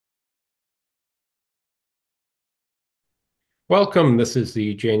Welcome. This is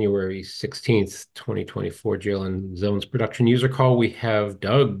the January 16th, 2024 Jalen Zones production user call. We have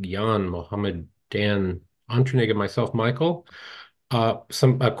Doug, Jan, Mohammed, Dan, Antranig, and myself, Michael. A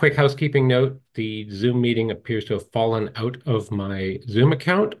quick housekeeping note. The Zoom meeting appears to have fallen out of my Zoom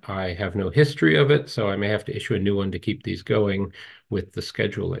account. I have no history of it, so I may have to issue a new one to keep these going with the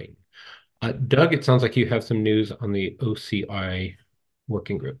scheduling. Doug, it sounds like you have some news on the OCI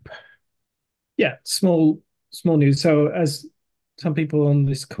working group. Yeah, small news. So as some people on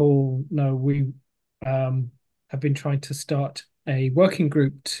this call know, we have been trying to start a working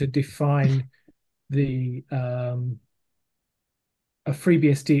group to define the a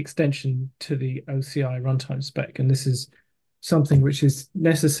FreeBSD extension to the OCI runtime spec, and this is something which is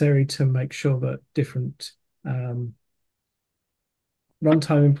necessary to make sure that different runtime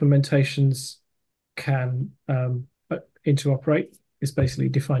implementations can interoperate. Is basically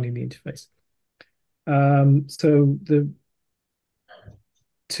defining the interface. So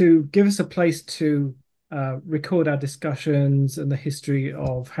to give us a place to record our discussions and the history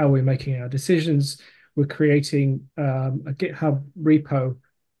of how we're making our decisions, we're creating a GitHub repo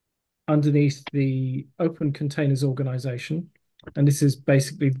underneath the Open Containers organization. And this is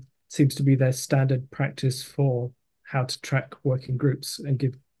basically seems to be their standard practice for how to track working groups and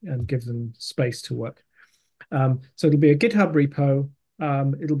give them space to work. So it'll be a GitHub repo.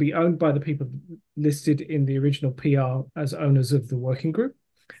 It'll be owned by the people listed in the original PR as owners of the working group,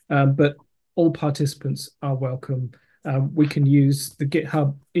 but all participants are welcome. We can use the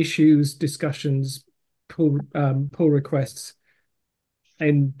GitHub issues, discussions, pull requests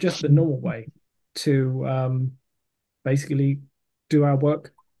in just the normal way to basically do our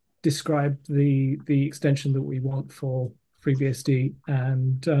work, describe the extension that we want for FreeBSD,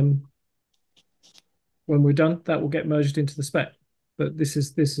 and when we're done, that will get merged into the spec. But this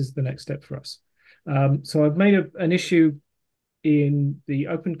is the next step for us. So I've made an issue in the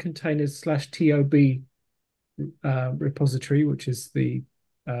Open Containers /TOB repository, which is the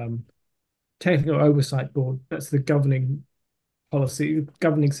technical oversight board. That's the governing policy,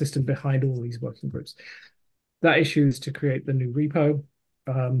 governing system behind all these working groups. That issue is to create the new repo.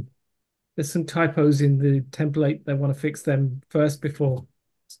 There's some typos in the template. They want to fix them first before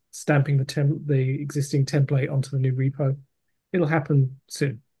stamping the existing template onto the new repo. It'll happen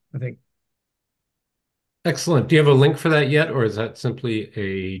soon, I think. Excellent. Do you have a link for that yet, or is that simply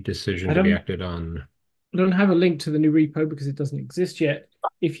a decision I to be don't acted on? I don't have a link to the new repo because it doesn't exist yet.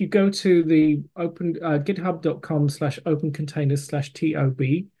 If you go to the open github.com/open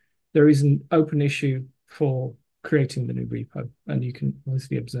containers/TOB, there is an open issue for creating the new repo, and you can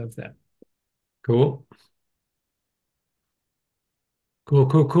obviously observe that. Cool. Cool,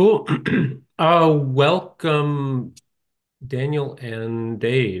 cool, cool. Welcome, Daniel and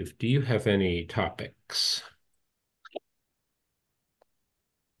Dave. Do you have any topics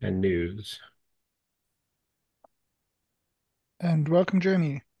and news? And welcome,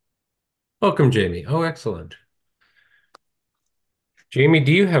 Jeremy. Welcome, Jamie. Oh, excellent. Jamie,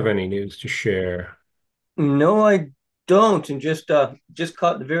 do you have any news to share? No, I don't, and just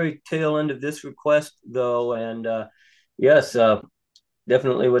caught the very tail end of this request though, and yes,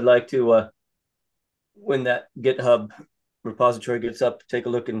 definitely would like to when that GitHub repository gets up, take a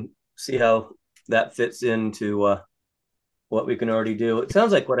look and see how that fits into what we can already do. It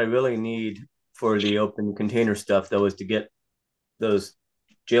sounds like what I really need for the open container stuff though is to get those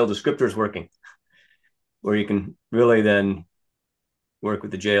jail descriptors working, where you can really then work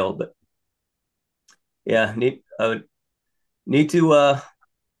with the jail. But yeah, I would need to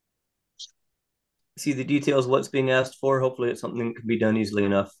see the details of what's being asked for. Hopefully it's something that can be done easily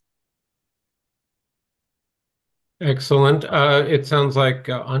enough. Excellent. It sounds like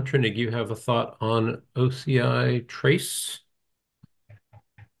Antranig, you have a thought on OCI trace.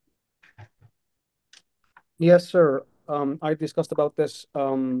 Yes, sir. I discussed about this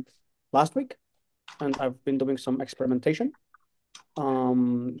last week, and I've been doing some experimentation.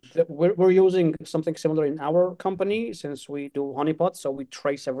 We're using something similar in our company since we do honeypot, so we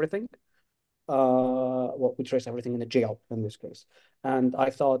trace everything. Well, we trace everything in the jail in this case. And I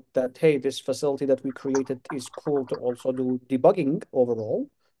thought that, hey, this facility that we created is cool to also do debugging overall.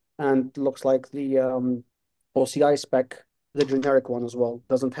 And looks like the OCI spec, the generic one as well,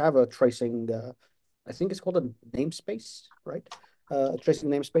 doesn't have a tracing. I think it's called a namespace, right? Tracing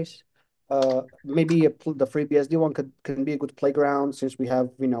namespace. Maybe the FreeBSD one can be a good playground since we have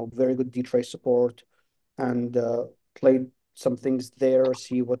very good dtrace support, and play some things there,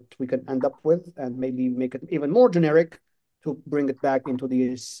 see what we can end up with, and maybe make it even more generic to bring it back into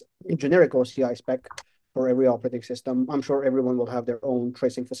this generic OCI spec for every operating system. I'm sure everyone will have their own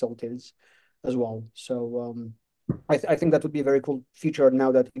tracing facilities as well. So I think that would be a very cool feature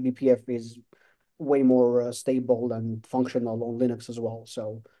now that eBPF is way more stable and functional on Linux as well.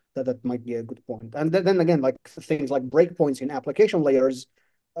 So that might be a good point. And then again, like things like breakpoints in application layers,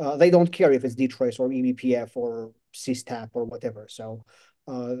 they don't care if it's dtrace or eBPF or systab or whatever. So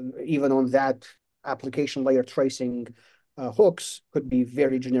even on that application layer tracing, hooks could be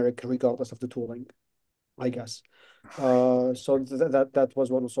very generic regardless of the tooling, I guess. So that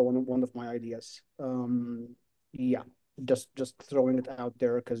was also one of my ideas. Yeah, just throwing it out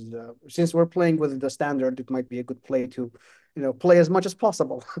there because since we're playing with the standard, it might be a good play to, play as much as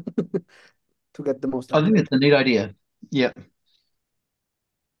possible to get the most I out of think it. it's a neat idea. Yeah.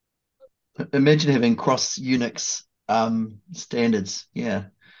 Imagine having cross Unix standards. Yeah.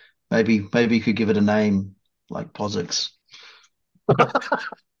 Maybe you could give it a name like POSIX.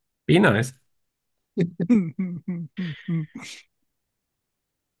 Be nice.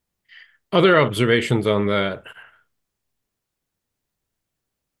 Other observations on that?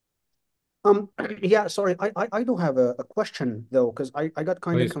 Yeah, sorry, I do have a question though, because I got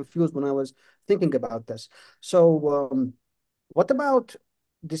kind of Please. confused when I was thinking about this. So what about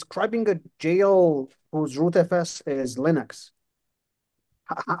describing a jail whose rootfs is Linux?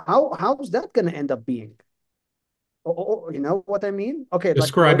 How's that going to end up being? You know what I mean? Okay, like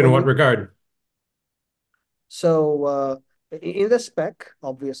Describe in when what you regard? so in the spec,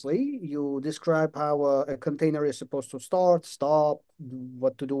 obviously, you describe how a container is supposed to start, stop,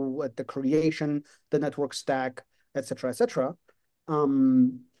 what to do at the creation, the network stack, etc., etc.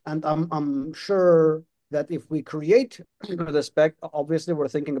 And I'm sure that if we create the spec, obviously we're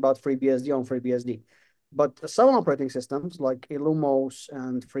thinking about FreeBSD on FreeBSD. But some operating systems like Illumos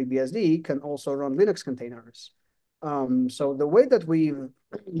and FreeBSD can also run Linux containers. So the way that we've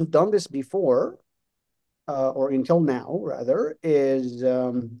done this before, or until now rather, is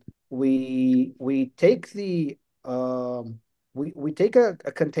we take we take a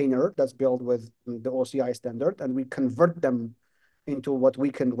container that's built with the OCI standard and we convert them into what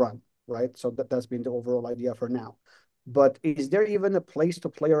we can run, right? So that's been the overall idea for now. But is there even a place to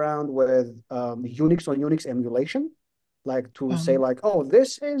play around with Unix on Unix emulation? Like to say like, oh,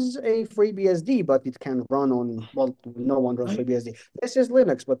 this is a FreeBSD, but it can run on, well, no one runs FreeBSD. This is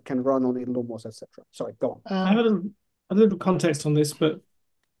Linux, but can run on Illumos, etc. Sorry, go on. I have a little context on this, but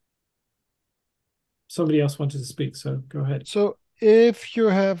somebody else wanted to speak, so go ahead. So if you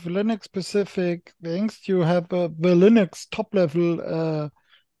have Linux specific things, you have the Linux top level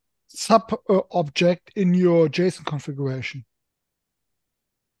sub object in your JSON configuration.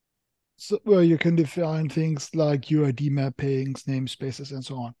 So where you can define things like UID mappings, namespaces, and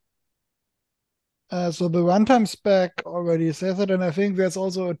so on. So the runtime spec already says it, and I think there's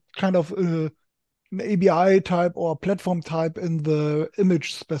also a kind of an ABI type or platform type in the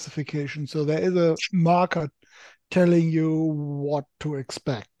image specification. So there is a marker telling you what to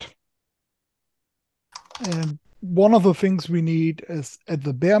expect. And one of the things we need is at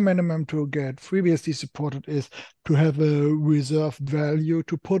the bare minimum to get FreeBSD supported is to have a reserved value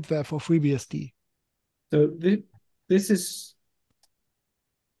to put there for FreeBSD. So this is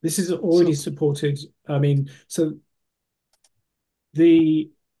already supported. I mean, so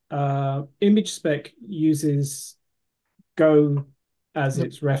the image spec uses Go as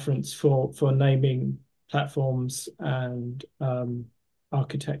its reference for naming platforms and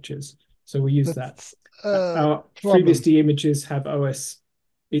architectures. So we use that. Our FreeBSD images have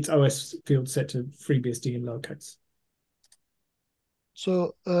its OS field set to FreeBSD in lowercase.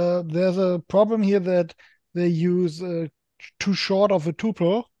 So there's a problem here that they use too short of a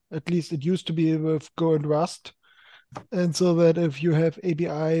tuple. At least it used to be with Go and Rust. And so that if you have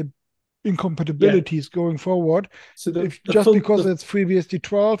ABI incompatibilities going forward, so just because it's FreeBSD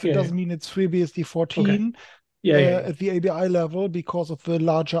 12, it doesn't mean it's FreeBSD 14 at the ABI level because of the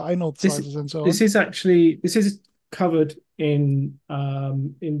larger inode sizes and so on. This is covered in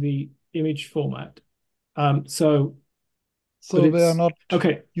the image format. So they are not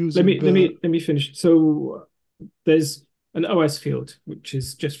using let me finish. So there's an OS field, which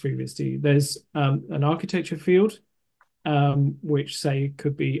is just FreeBSD. There's an architecture field, which say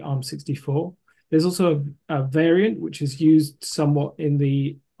could be ARM64. There's also a variant which is used somewhat in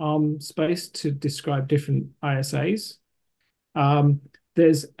the ARM space to describe different ISAs.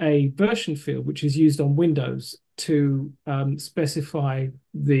 There's a version field which is used on Windows to specify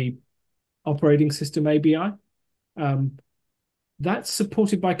the operating system ABI. That's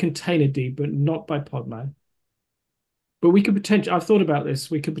supported by Containerd, but not by Podman. But we could potentially, I've thought about this,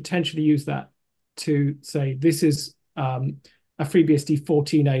 we could potentially use that to say this is a FreeBSD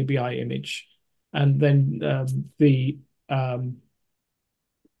 14 ABI image. And then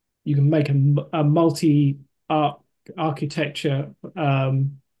you can make a multi architecture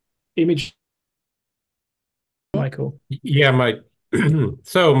image, Michael. Yeah, my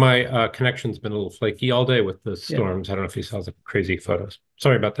so my connection's been a little flaky all day with the storms. I don't know if you saw the crazy photos.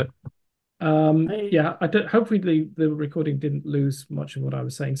 Sorry about that. Yeah, I don't, hopefully the recording didn't lose much of what I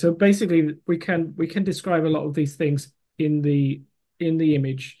was saying. So basically, we can describe a lot of these things in the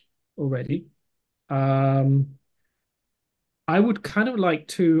image already. I would kind of like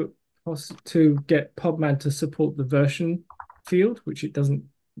to get Podman to support the version field, which it doesn't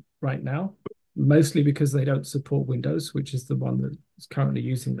right now, mostly because they don't support Windows, which is the one that is currently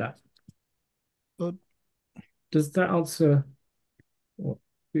using that. But does that answer? I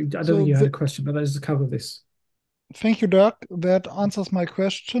don't think you had a question, but let's just cover this. Thank you, Doug. That answers my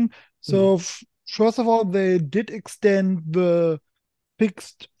question. So first of all, they did extend the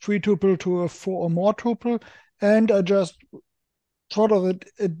fixed 3-tuple to a 4 or more tuple, and I just thought of it.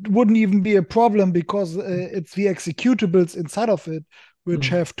 It wouldn't even be a problem because it's the executables inside of it which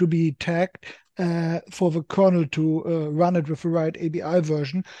have to be tagged for the kernel to run it with the right ABI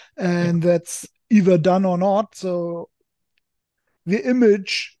version, and that's either done or not. So the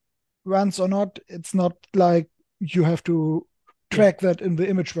image runs or not, it's not like you have to track that in the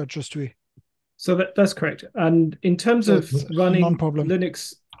image registry. So that's correct. And in terms of running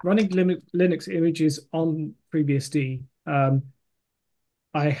Linux images on FreeBSD,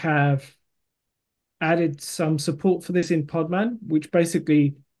 I have added some support for this in Podman, which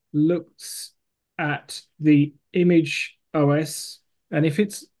basically looks at the image OS, and if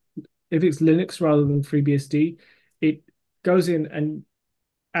it's Linux rather than FreeBSD, it goes in and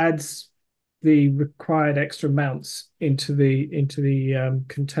adds the required extra mounts into the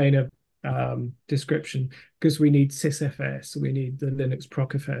container description, because we need sysfs, we need the Linux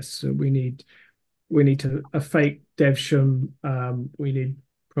procfs, so we need a fake devshum, we need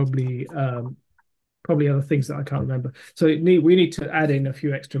probably other things that I can't remember. So we need to add in a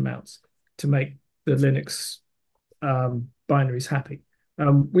few extra mounts to make the Linux binaries happy.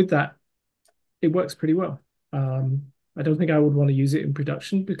 With that, it works pretty well. I don't think I would want to use it in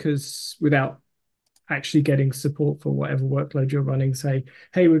production, because without actually getting support for whatever workload you're running, say,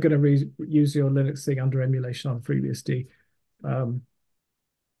 hey, we're going to use your Linux thing under emulation on FreeBSD.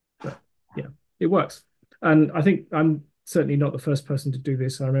 But yeah, it works. And I think I'm certainly not the first person to do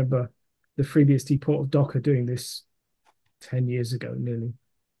this. I remember the FreeBSD port of Docker doing this 10 years ago, nearly.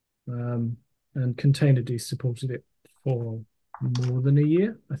 And Containerd supported it for more than a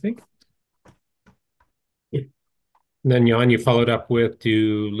year, I think. And then, Jan, you followed up with,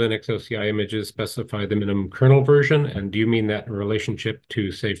 do Linux OCI images specify the minimum kernel version? And do you mean that in relationship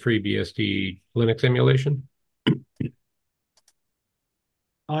to, say, FreeBSD Linux emulation?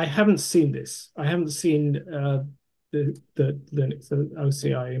 I haven't seen this. I haven't seen the Linux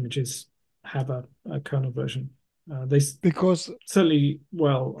OCI images have a kernel version. Because certainly,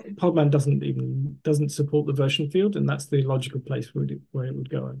 Podman doesn't support the version field, and that's the logical place where it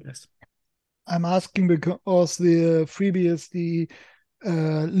would go, I guess. I'm asking because the FreeBSD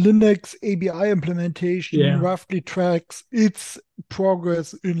Linux ABI implementation roughly tracks its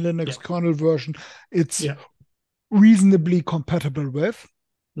progress in Linux kernel version. It's reasonably compatible with,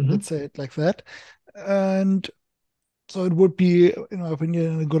 let's say it like that. And so it would be, in my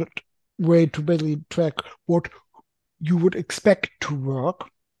opinion, a good way to basically track what you would expect to work.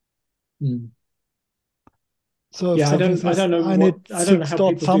 So if I don't know I need I don't know how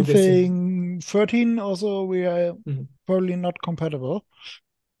people something 13 also, we are probably not compatible.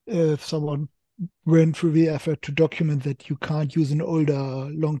 If someone went through the effort to document that you can't use an older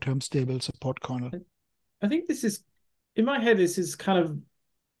long-term stable support kernel. I think this is, in my head, this is kind of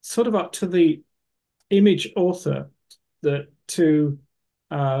sort of up to the image author to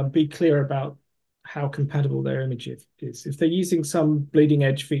be clear about how compatible their image is. If they're using some bleeding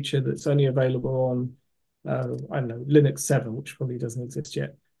edge feature that's only available on I don't know, Linux 7, which probably doesn't exist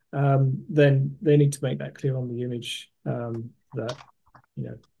yet, then they need to make that clear on the image, that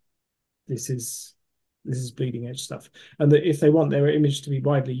this is bleeding edge stuff, and that if they want their image to be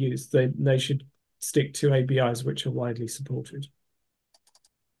widely used, they should stick to ABIs which are widely supported.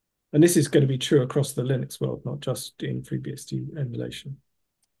 And this is going to be true across the Linux world, not just in FreeBSD emulation.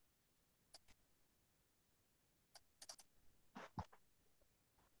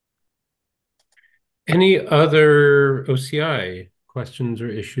 Any other OCI questions or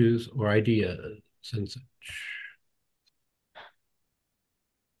issues or ideas and such?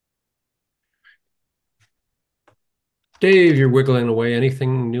 Dave, you're wiggling away.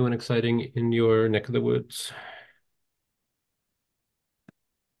 Anything new and exciting in your neck of the woods?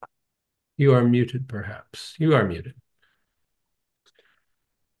 You are muted, perhaps. You are muted.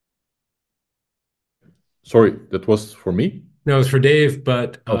 Sorry, that was for me. No, it's for Dave,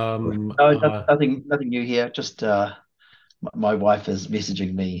 but Oh, sorry. No, nothing new here. Just my wife is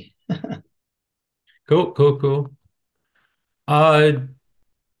messaging me. cool. Uh,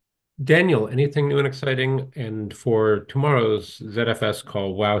 Daniel, anything new and exciting? And for tomorrow's ZFS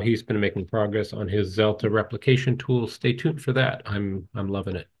call, wow, he's been making progress on his Zelta replication tool. Stay tuned for that. I'm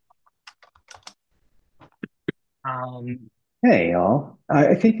loving it. Hey, y'all.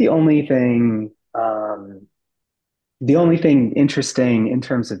 I think the only thing interesting in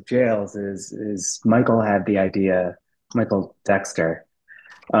terms of jails is Michael Dexter,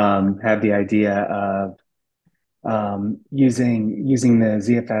 had the idea of using the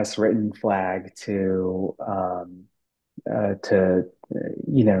ZFS written flag to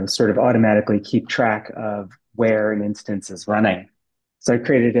sort of automatically keep track of where an instance is running. So I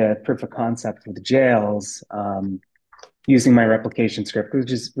created a proof of concept for the jails using my replication script,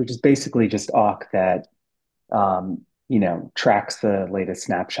 which is basically just awk that tracks the latest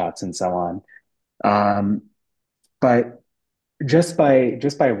snapshots and so on. But just by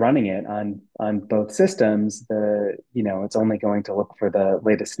running it on both systems, it's only going to look for the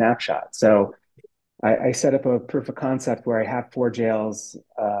latest snapshot. So I set up a proof of concept where I have 4 jails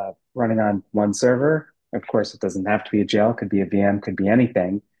running on one server. Of course, it doesn't have to be a jail; could be a VM, could be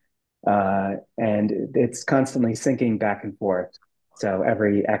anything, and it's constantly syncing back and forth. So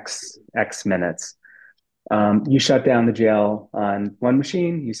every X minutes, you shut down the jail on one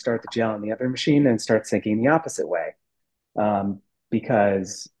machine, you start the jail on the other machine, and start syncing the opposite way,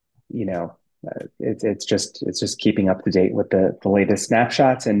 because you know it's just keeping up to date with the latest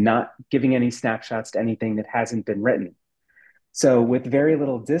snapshots and not giving any snapshots to anything that hasn't been written. So with very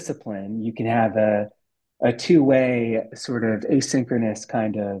little discipline, you can have a two-way sort of asynchronous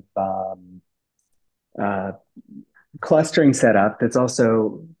kind of uh, clustering setup that's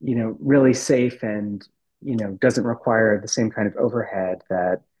also really safe and doesn't require the same kind of overhead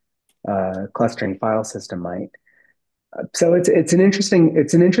that clustering file system might. So it's an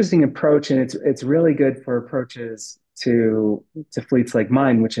interesting approach, and it's really good for approaches to fleets like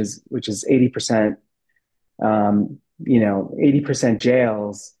mine, which is 80% 80%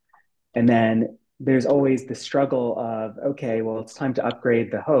 jails, and then there's always the struggle of, okay, well, it's time to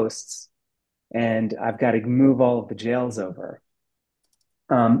upgrade the hosts, and I've got to move all of the jails over.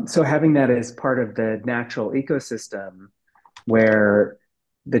 So having that as part of the natural ecosystem where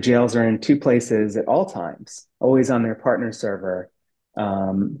the jails are in 2 places at all times, always on their partner server,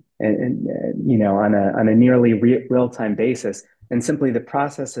 and on a nearly real-time basis, and simply the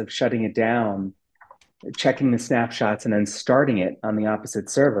process of shutting it down, checking the snapshots, and then starting it on the opposite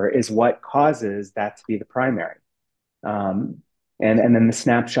server is what causes that to be the primary. And then the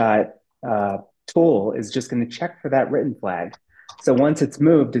snapshot tool is just going to check for that written flag. So once it's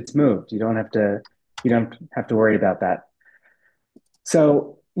moved, it's moved. You don't have to worry about that.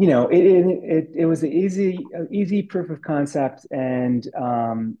 So it was an easy proof of concept, and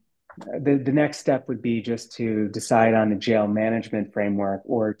the next step would be just to decide on a jail management framework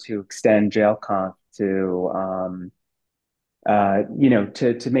or to extend JailConf to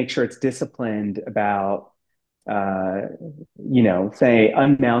make sure it's disciplined about say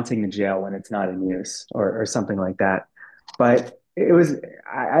unmounting the jail when it's not in use or something like that. But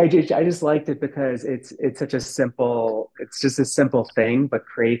I just liked it because it's just a simple thing, but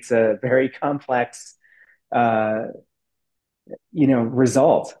creates a very complex uh,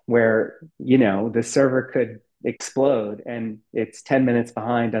 result where the server could explode and it's 10 minutes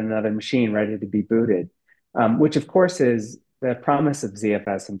behind on another machine ready to be booted, which of course is the promise of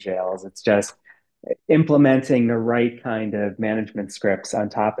ZFS and jails. It's just implementing the right kind of management scripts on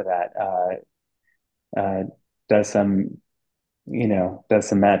top of that uh, does some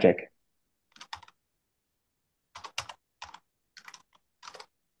magic.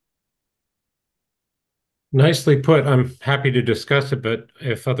 Nicely put. I'm happy to discuss it, but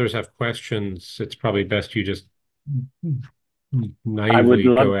if others have questions, it's probably best you just naively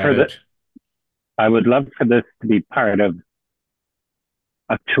go at it. I would love for this to be part of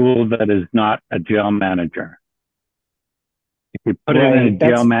a tool that is not a jail manager. If you put it in a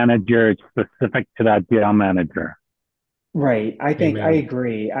jail manager, it's specific to that jail manager. Right. I think I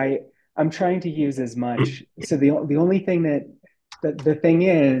agree. I'm trying to use as much. So the only thing the thing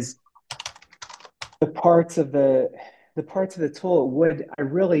is the parts of the tool I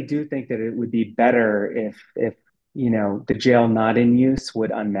really do think that it would be better if the jail not in use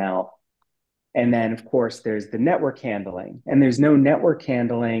would unmount. And then of course there's the network handling, and there's no network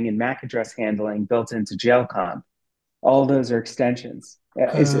handling and MAC address handling built into JailConf. All those are extensions,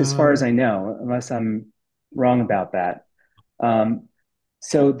 as far as I know, unless I'm wrong about that.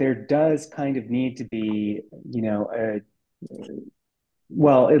 So there does kind of need to be, you know,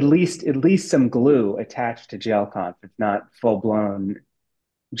 well, at least some glue attached to jailconf. It's not full blown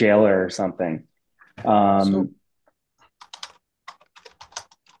jailer or something.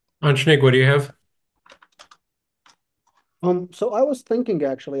 Anshnik, what do you have? So I was thinking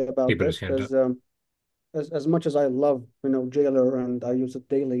actually He about put his this hand because up. as much as I love, Jailer and I use it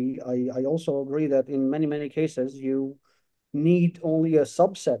daily, I also agree that in many cases you need only a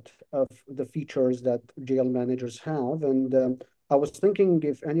subset of the features that jail managers have. And I was thinking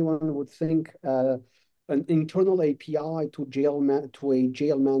if anyone would think an internal API to a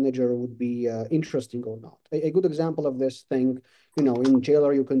jail manager would be interesting or not. A good example of this thing, in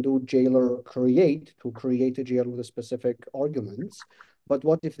Jailer you can do Jailer create to create a jail with a specific arguments. But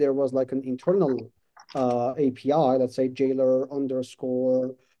what if there was like an internal API, let's say Jailer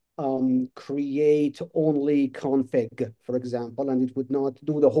underscore create only config, for example, and it would not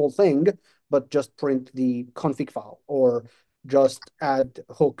do the whole thing, but just print the config file or just add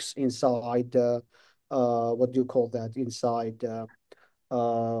hooks inside, what do you call that, inside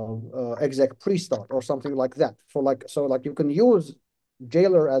exec pre-start or something like that. So you can use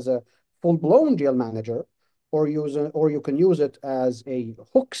Jailer as a full-blown jail manager, or you can use it as a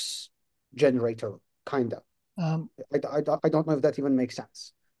hooks generator, kind of. I don't know if that even makes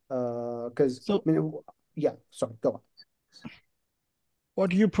sense. Because yeah, sorry, go on.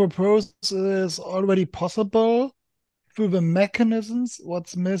 What you propose is already possible through the mechanisms.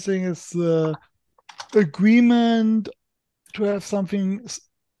 What's missing is the agreement to have something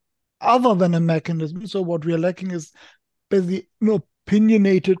other than a mechanism. So what we are lacking is basically an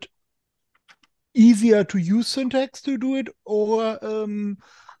opinionated, easier to use syntax to do it, or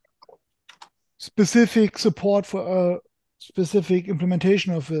specific support for a specific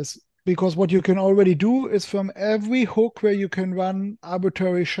implementation of this. Because what you can already do is from every hook where you can run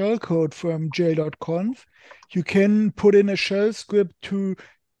arbitrary shellcode from jail.conf, you can put in a shell script to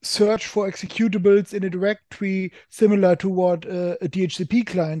search for executables in a directory similar to what a DHCP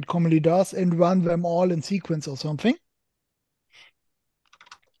client commonly does and run them all in sequence or something.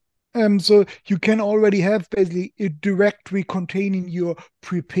 So you can already have basically a directory containing your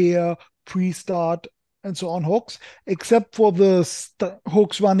prepare, pre-start, and so on hooks, except for the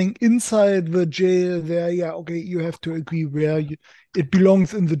hooks running inside the jail there. Yeah, okay, you have to agree where it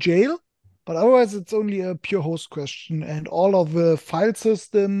belongs in the jail. But otherwise, it's only a pure host question. And all of the file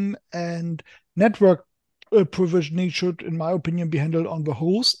system and network provisioning should, in my opinion, be handled on the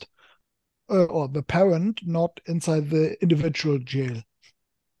host or the parent, not inside the individual jail.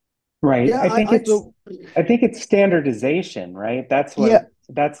 Right. Yeah, I think it's standardization, right? That's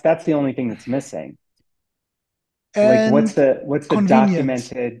that's the only thing that's missing. And what's the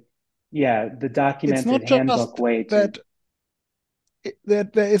documented, the documented handbook way to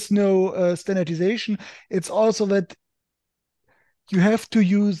that there is no standardization. It's also that you have to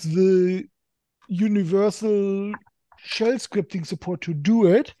use the universal shell scripting support to do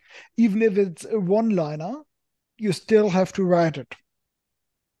it. Even if it's a one-liner, you still have to write it.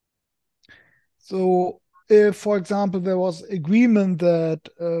 So if, for example, there was agreement that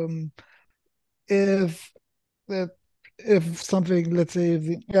if something, let's say,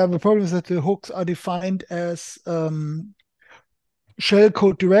 the problem is that the hooks are defined as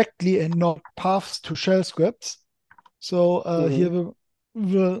shellcode directly and not paths to shell scripts. So here,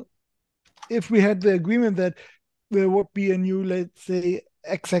 if we had the agreement that there would be a new, let's say,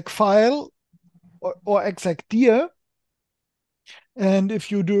 exec file or exec dir, and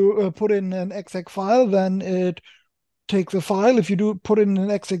if you do put in an exec file, then it takes the file. If you do put in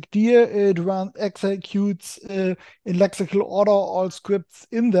an exec dir, it executes in lexical order all scripts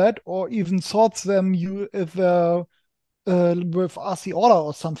in that, or even sorts them if with RC order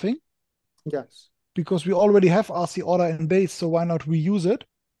or something. Yes. Because we already have RC order in base, so why not reuse it?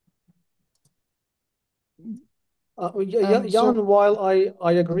 Jan, while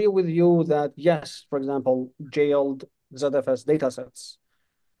I agree with you that yes, for example, jailed ZFS datasets,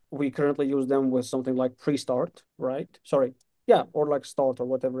 we currently use them with something like pre-start, right? Sorry, yeah, or like start or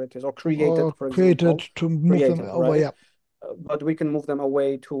whatever it is, or created, for example. Created to move them over, right? yeah. But we can move them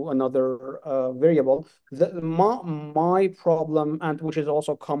away to another variable. My problem, and which is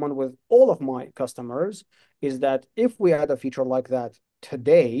also common with all of my customers, is that if we add a feature like that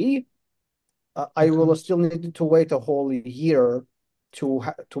today, I will still need to wait a whole year to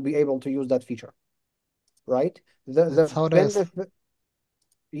be able to use that feature, right? That's how it is.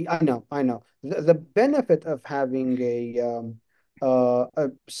 I know. The benefit of having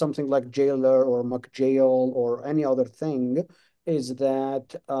something like Jailer or McJail or any other thing is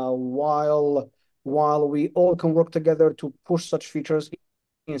that while we all can work together to push such features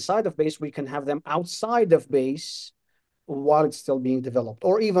inside of base, we can have them outside of base while it's still being developed,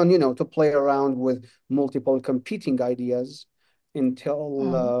 or even, you know, to play around with multiple competing ideas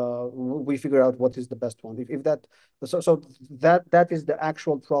until we figure out what is the best one. If that, so that is the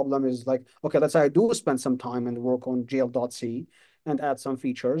actual problem, is like, okay, let's say I do spend some time and work on GL.C and add some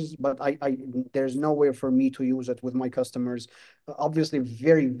features, but I there's no way for me to use it with my customers. Obviously,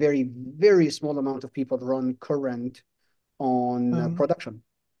 very, very, very small amount of people run current on production.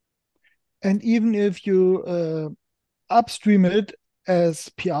 And even if you upstream it as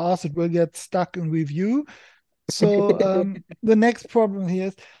PRs, it will get stuck in review. So the next problem here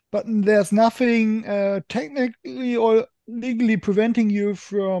is, but there's nothing technically or legally preventing you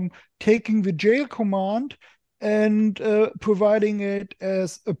from taking the jail command and providing it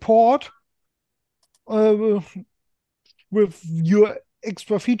as a port with your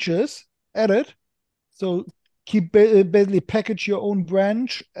extra features added. So keep basically package your own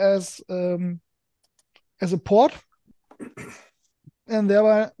branch as a port, and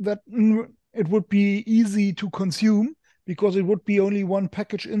thereby that it would be easy to consume because it would be only one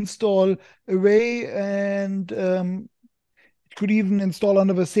package install array, and it could even install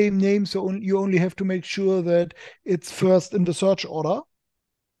under the same name. So you only have to make sure that it's first in the search order.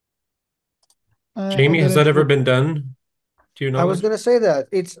 Jamie, has that ever been done? Do you know? I was going to say that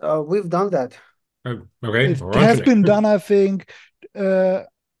it's we've done that. Okay, it has been done, I think.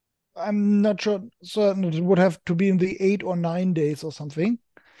 I'm not certain it would have to be in the 8 or 9 days or something.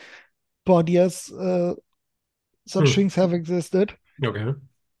 But yes, such things have existed. Okay.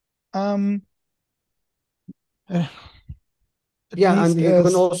 Yeah, and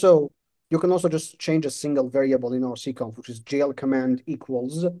you can also just change a single variable in our cconf, which is jail command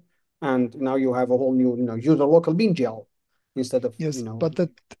equals, and now you have a whole new, you know, user local bean jail instead of, yes, you know. but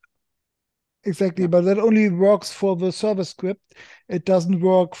that exactly, but that only works for the server script. It doesn't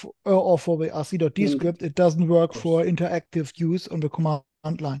work or for the rc.d script. It doesn't work for interactive use on the command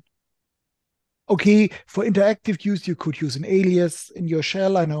line. Okay, for interactive use, you could use an alias in your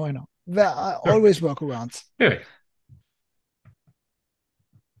shell. I know. There are always workarounds. Yeah.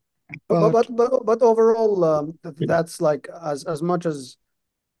 But overall, that's like, as much as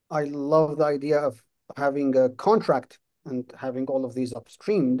I love the idea of having a contract and having all of these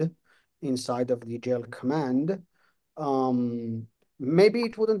upstreamed inside of the jail command, maybe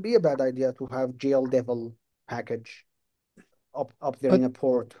it wouldn't be a bad idea to have jail devil package up there in a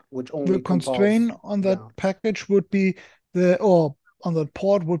port, which only the constraint on that package would be on that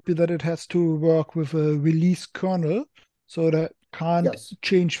port would be that it has to work with a release kernel, so that can't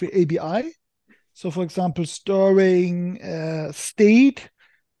change the ABI. So, for example, storing state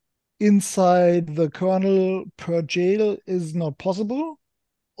inside the kernel per jail is not possible,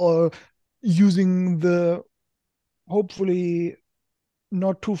 or using the hopefully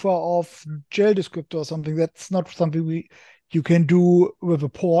not too far off jail descriptor or something. That's not something you can do with a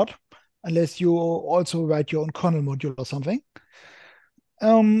port unless you also write your own kernel module or something.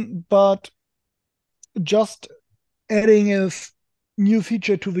 But just adding a new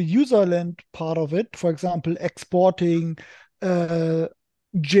feature to the userland part of it, for example, exporting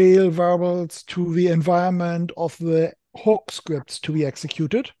jail variables to the environment of the hook scripts to be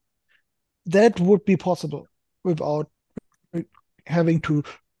executed, that would be possible without having to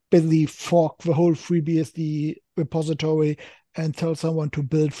basically fork the whole FreeBSD repository and tell someone to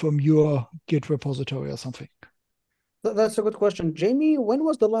build from your Git repository or something. That's a good question. Jamie, when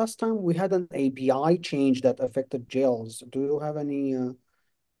was the last time we had an API change that affected jails? Do you have any,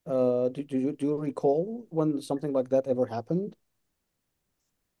 do you recall when something like that ever happened?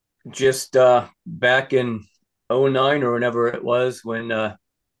 Just back in 2009 or whenever it was, when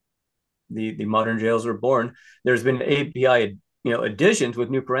the modern jails were born, there's been API additions with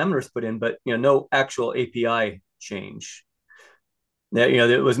new parameters put in, but no actual API change. That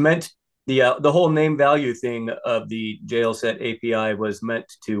it was meant, the whole name value thing of the jailset API was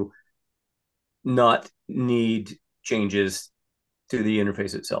meant to not need changes to the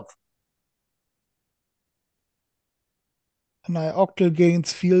interface itself. An ioctl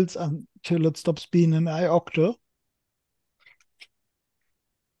gains fields until it stops being an ioctl.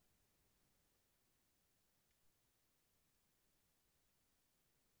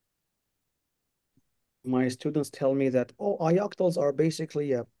 My students tell me that, ioctls are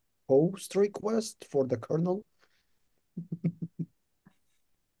basically a post request for the kernel.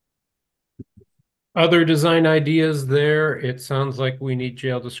 Other design ideas there? It sounds like we need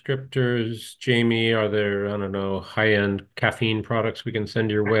jail descriptors. Jamie, are there, I don't know, high-end caffeine products we can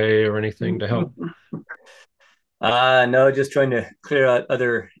send your way or anything to help? No, just trying to clear out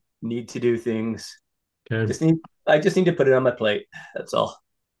other need to do things. Okay. I just need to put it on my plate. That's all.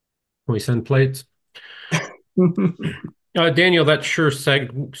 we send plates? Daniel, that sure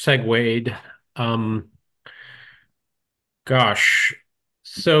segued. Gosh,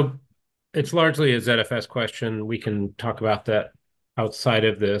 so it's largely a ZFS question. We can talk about that outside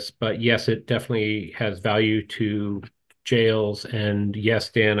of this, but yes, it definitely has value to jails. And yes,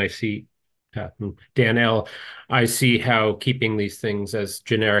 Dan, I see, Dan L, I see how keeping these things as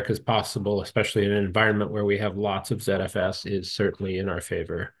generic as possible, especially in an environment where we have lots of ZFS, is certainly in our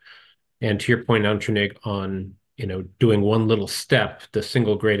favor. And to your point, Antranig, on doing one little step, the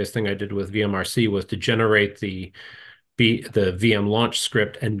single greatest thing I did with VMRC was to generate the VM launch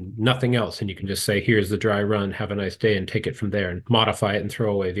script and nothing else. And you can just say, here's the dry run, have a nice day, and take it from there and modify it and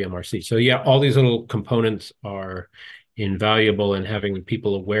throw away VMRC. So yeah, all these little components are invaluable, and having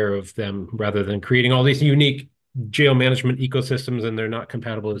people aware of them rather than creating all these unique jail management ecosystems and they're not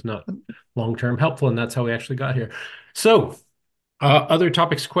compatible is not long-term helpful. And that's how we actually got here. So other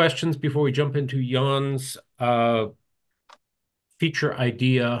topics, questions before we jump into Jan's feature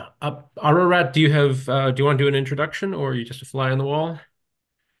idea. Ararat, do you want to do an introduction, or are you just a fly on the wall?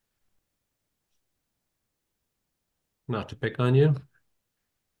 Not to pick on you.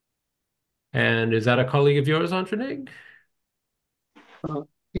 And is that a colleague of yours, Antranig?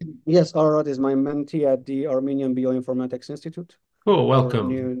 Yes, Ararat is my mentee at the Armenian Bioinformatics Institute. Cool, welcome.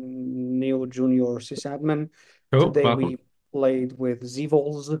 New junior sysadmin. Cool, Today welcome. we played with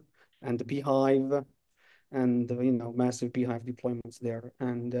zvols and Beehive, and massive Beehive deployments there.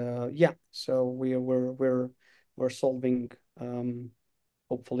 And yeah, so we're solving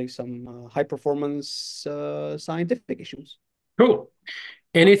hopefully some high performance scientific issues. Cool.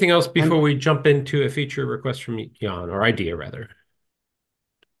 Anything else before we jump into a feature request from Jan, or idea rather?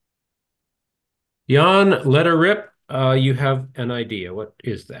 Jan, let her rip. You have an idea. What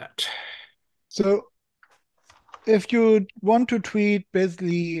is that? So if you want to treat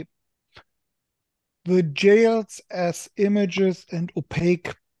basically the jails as images and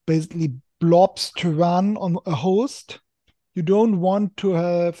opaque basically blobs to run on a host, you don't want to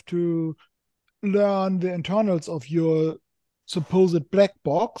have to learn the internals of your supposed black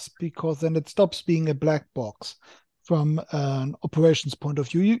box, because then it stops being a black box from an operations point of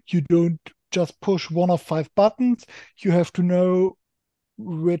view. You don't just push one of 5 buttons. You have to know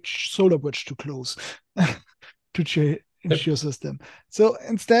which solar bridge to close to change your system. So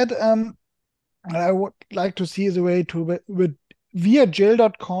instead, I would like to see the way to, via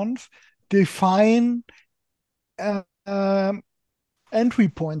jail.conf, define entry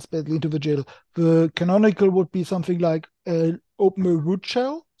points basically to the jail. The canonical would be something like open a root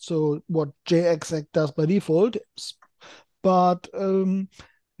shell, so what JExec does by default. But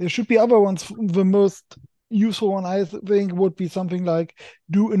there should be other ones. The most useful one, I think, would be something like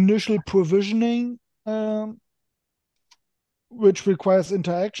do initial provisioning, which requires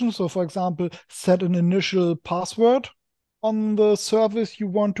interaction. So, for example, set an initial password on the service you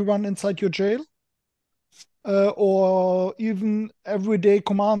want to run inside your jail. Or even everyday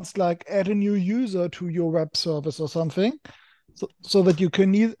commands like add a new user to your web service or something, so that you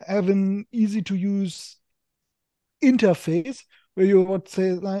can have an easy to use interface where you would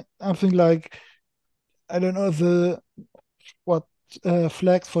say something like, I don't know what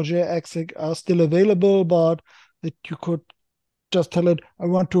flags for JExec are still available, but that you could just tell it, I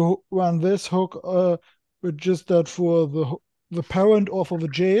want to run this hook registered for the parent or for the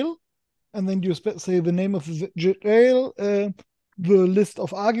jail. And then you say the name of the jail, the list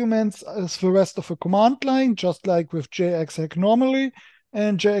of arguments as the rest of a command line, just like with JExec normally.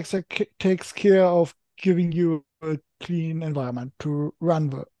 And JExec takes care of giving you a clean environment to run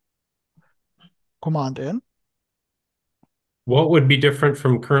the command in. What would be different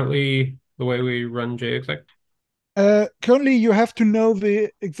from currently the way we run JExec? Currently, you have to know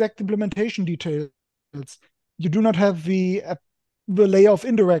the exact implementation details. You do not have the layer of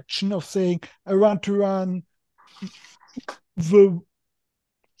indirection of saying, I want to run the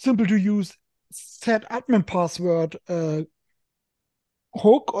simple to use set admin password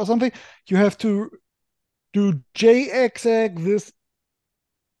hook or something. You have to do JExec, this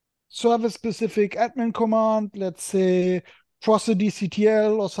service specific admin command, let's say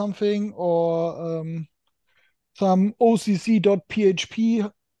procdctl or something, or some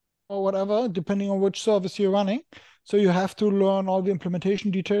occ.php or whatever, depending on which service you're running. So you have to learn all the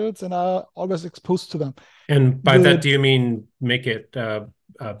implementation details and are always exposed to them. And by that, do you mean make it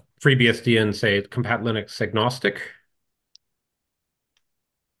FreeBSD and say compat Linux agnostic?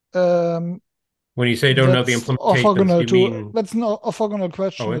 When you say don't know the implementation, do you mean... That's not an orthogonal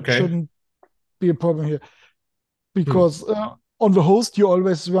question. Oh, okay. It shouldn't be a problem here. Because on the host, you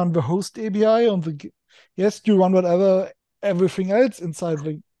always run the host ABI. Yes, you run everything else inside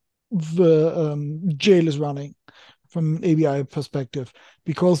the the jail is running from an ABI perspective,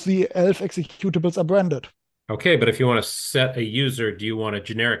 because the ELF executables are branded. Okay, but if you want to set a user, do you want a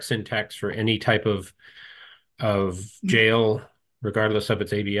generic syntax for any type of jail, regardless of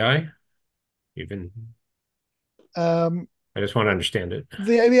its ABI? Even I just want to understand it.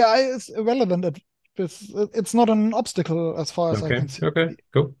 The ABI is irrelevant. It's not an obstacle as far as I can see. Okay,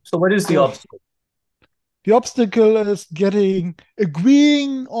 cool. So what is the obstacle? The obstacle is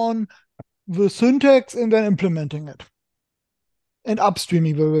agreeing on the syntax and then implementing it and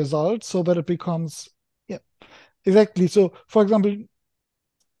upstreaming the result so that it becomes, yeah, exactly. So, for example,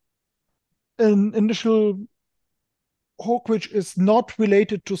 an initial hook which is not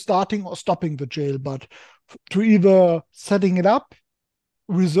related to starting or stopping the jail, but to either setting it up,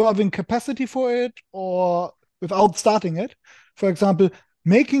 reserving capacity for it, or without starting it. For example,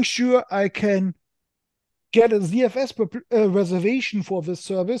 making sure I can get a ZFS reservation for this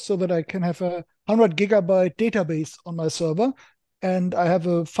service so that I can have a 100 gigabyte database on my server, and I have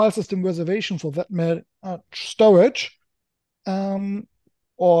a file system reservation for that storage,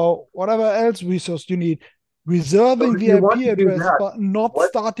 or whatever else resource you need. Reserving the IP address, but not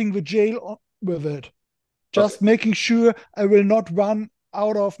starting the jail with it. Just making sure I will not run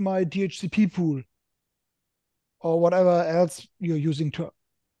out of my DHCP pool or whatever else you're using to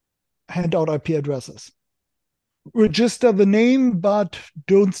hand out IP addresses. Register the name, but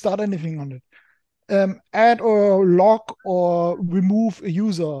don't start anything on it. Add or lock or remove a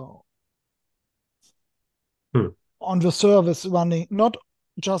user on the service running, not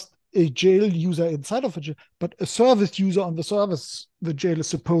just a jail user inside of a jail, but a service user on the service the jail is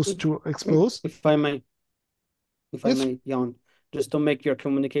supposed to expose. If I may, Jan, just to make your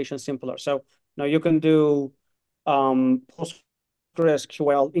communication simpler. So now you can do PostgreSQL,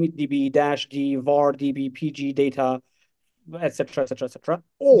 initdb, -d, var, db, pg data, etc., etc., etc.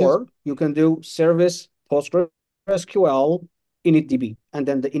 Or you can do service PostgreSQL initdb, and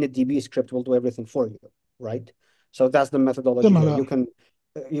then the initdb script will do everything for you, right? So that's the methodology.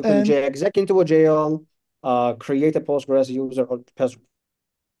 You can exec into a jail, create a Postgres user, or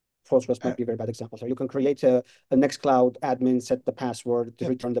Postgres might be a very bad example. So you can create a Nextcloud admin, set the password,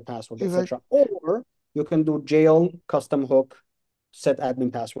 return the password, etc. Or you can do jail custom hook, set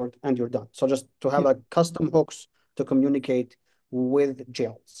admin password, and you're done. So just to have like custom hooks to communicate with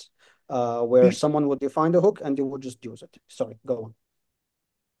jails, where someone would define the hook and you would just use it. Sorry, go on.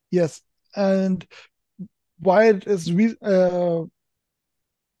 Yes, and why it is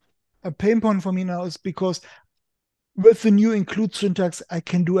a pain point for me now is because with the new include syntax, I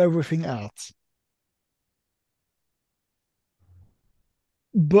can do everything else.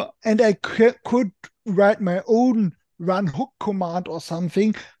 And I could write my own run hook command or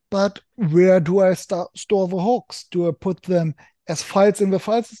something, but where do I store the hooks? Do I put them as files in the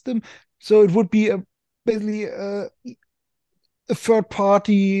file system? So it would be basically a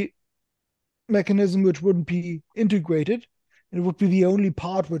third-party mechanism which wouldn't be integrated. It would be the only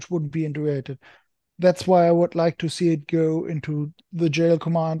part which wouldn't be integrated. That's why I would like to see it go into the jail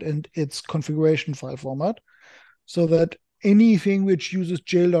command and its configuration file format, so that anything which uses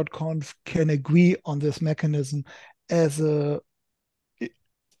jail.conf can agree on this mechanism as an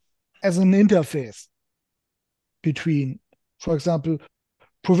interface between, for example,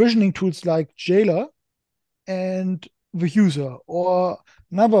 provisioning tools like Jailer and the user, or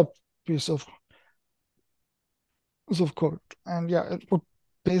another piece of code. And yeah, it would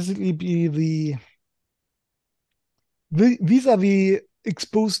basically be these are the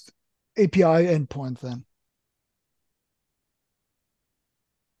exposed API endpoints then.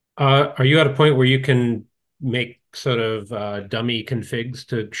 Are you at a point where you can make sort of dummy configs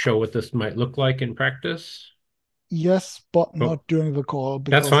to show what this might look like in practice? Yes, but not during the call.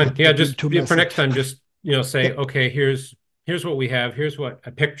 That's fine. Yeah, just for next time, just say, okay, here's what we have. Here's what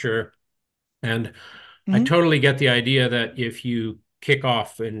a picture, and I totally get the idea that if you kick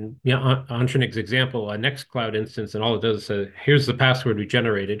off in Antranik's example, a Nextcloud instance, and all it does is say, here's the password we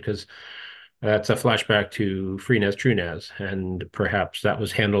generated, because that's a flashback to FreeNAS TrueNAS, and perhaps that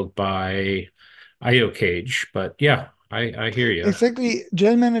was handled by IOCage. But yeah, I hear you. Exactly.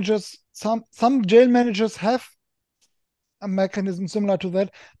 Jail managers, some jail managers have a mechanism similar to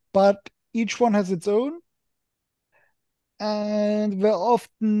that, but each one has its own, and they're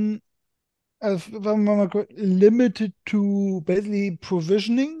often limited to basically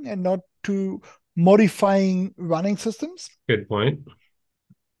provisioning and not to modifying running systems. Good point.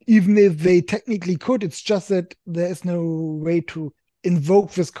 Even if they technically could, it's just that there is no way to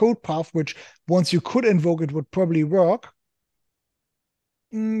invoke this code path, which once you could invoke it would probably work.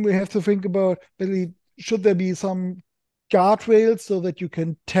 We have to think about, basically, should there be some guardrails so that you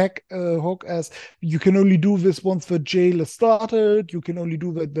can tag a hook as you can only do this once the jail is started. You can only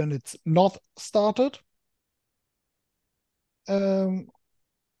do that when it's not started. These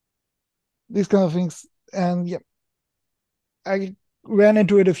kind of things. And yeah, I ran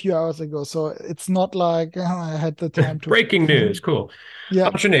into it a few hours ago, so it's not like I had the time to. Breaking news. Cool. Yeah.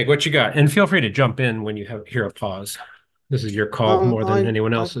 Sinead, what you got? And feel free to jump in when you hear a pause. This is your call more than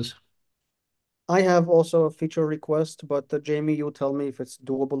anyone else's. I have also a feature request, but Jamie, you tell me if it's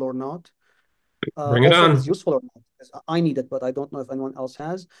doable or not. Bring it on. If it's useful or not, because I need it, but I don't know if anyone else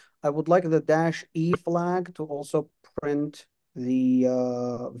has. I would like the -E flag to also print the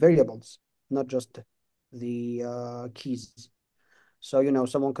variables, not just the keys. So, you know,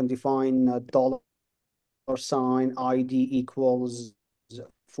 someone can define $sign ID equals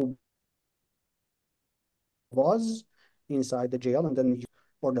foo was inside the jail, and then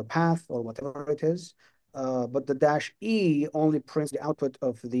or the path or whatever it is. But the -E only prints the output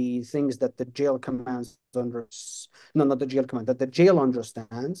of the things that the jail commands not the jail command, that the jail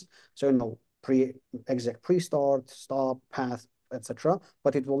understands. So, you know, exec pre-start, stop, path, etc.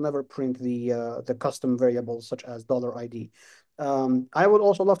 But it will never print the custom variables such as $ID. I would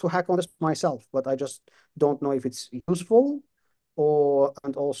also love to hack on this myself, but I just don't know if it's useful,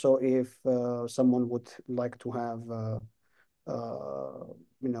 and also if someone would like to have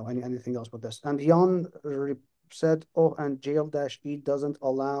you know, anything else with this. And Jan said, oh, and jail-E doesn't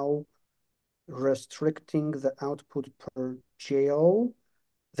allow restricting the output per jail.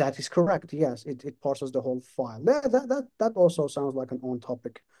 That is correct. Yes, it parses the whole file. That also sounds like an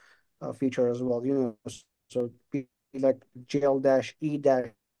on-topic feature as well. You know, so be like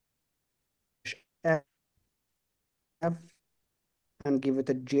jail-E-F and give it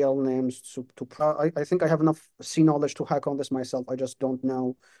a jail names I think I have enough C knowledge to hack on this myself. I just don't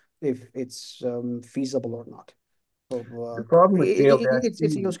know if it's feasible or not. So, the problem with it's a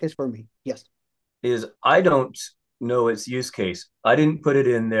use case for me. Yes, is I don't know its use case. I didn't put it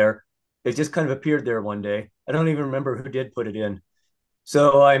in there. It just kind of appeared there one day. I don't even remember who did put it in.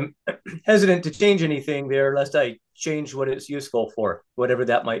 So I'm hesitant to change anything there lest I change what it's useful for, whatever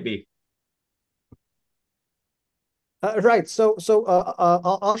that might be. Right. So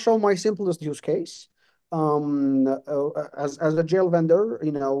I'll show my simplest use case. As a jail vendor,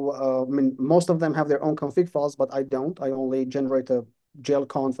 you know, I mean, most of them have their own config files, but I don't. I only generate a jail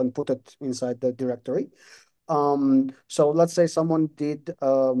conf and put it inside the directory. So let's say someone did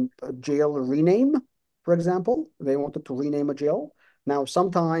a jail rename, for example. They wanted to rename a jail. Now,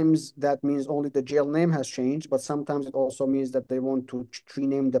 sometimes that means only the jail name has changed, but sometimes it also means that they want to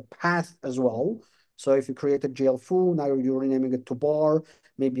rename the path as well. So if you created jail foo, now you're renaming it to bar.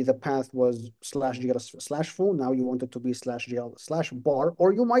 Maybe the path was /jail/foo. Now you want it to be /jail/bar,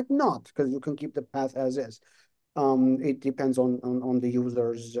 or you might not, because you can keep the path as is. It depends on the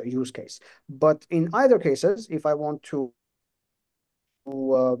user's use case. But in either cases, if I want to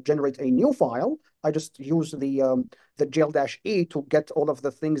generate a new file, I just use the jail-E to get all of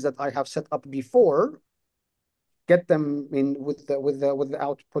the things that I have set up before, get them in with the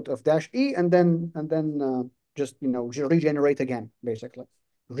output of -E, and then just, you know, regenerate again, basically.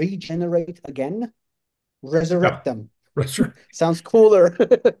 Regenerate again, resurrect them. Sounds cooler.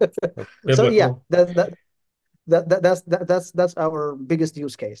 So yeah, that's our biggest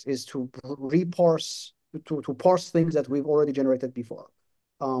use case, is to reparse, to parse things that we've already generated before,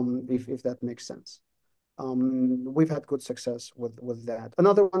 if that makes sense. We've had good success with that.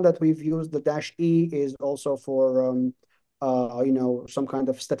 Another one that we've used, the -E, is also for you know, some kind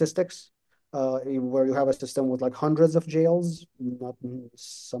of statistics, where you have a system with like hundreds of jails, not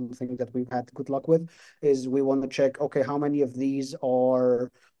something that we've had good luck with. Is we want to check, okay, how many of these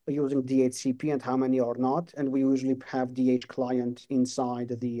are using DHCP and how many are not, and we usually have DH client inside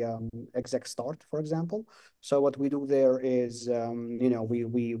the exec start, for example. So what we do there is, you know, we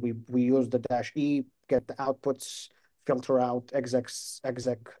use the -E, get the outputs, filter out exec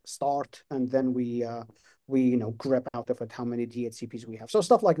start, and then we you know, grep out of it how many DHCPs we have. So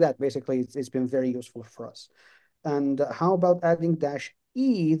stuff like that. Basically, it's been very useful for us. And how about adding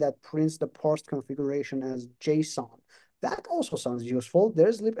 -E that prints the parsed configuration as JSON? That also sounds useful.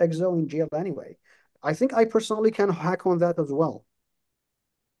 There's libexo in jail anyway. I think I personally can hack on that as well.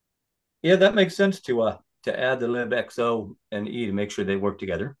 Yeah, that makes sense to add the libexo and E to make sure they work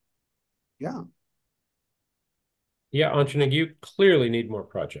together. Yeah. Yeah, Antonig, you clearly need more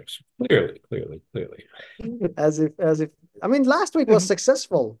projects. Clearly. As if I mean, last week was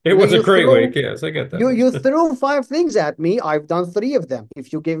successful. It was a great week. Yes, I get that. You threw 5 things at me. I've done 3 of them.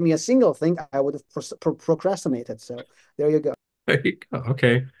 If you gave me a single thing, I would have procrastinated. So there you go. There you go.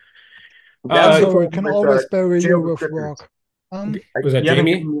 Okay. Christopher, can always bury jail you with descriptors. rock. Was that You haven't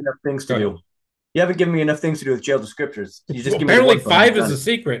Jamie? given me enough things to Go do. ahead. You haven't given me enough things to do with jail descriptors. You just Well, give me apparently one from them, 5 is done a it.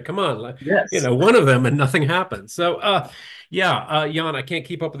 secret. Come on. Yes. You know, one of them and nothing happens. So, Jan, I can't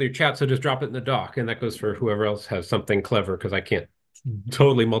keep up with your chat, so just drop it in the doc. And that goes for whoever else has something clever, because I can't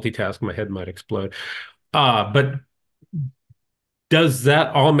totally multitask. My head might explode. But does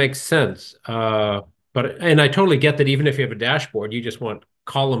that all make sense? And I totally get that even if you have a dashboard, you just want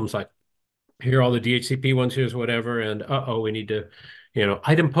columns like, here are all the DHCP ones, here's whatever, and we need to,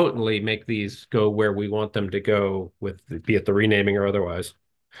 idempotently make these go where we want them to go, with be it the renaming or otherwise.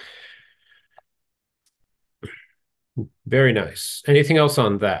 Very nice. Anything else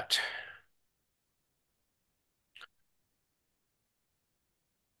on that?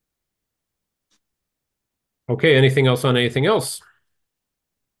 Okay, anything else on anything else?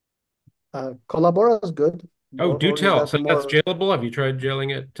 Collabora is good. Oh, do Or is tell. that So that's more? jailable? Have you tried jailing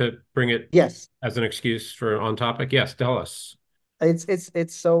it to bring it Yes. as an excuse for on topic? Yes, tell us.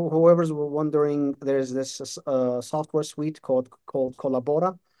 It's so whoever's wondering, there's this software suite called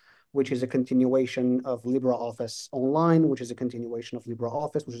Collabora, which is a continuation of LibreOffice Online, which is a continuation of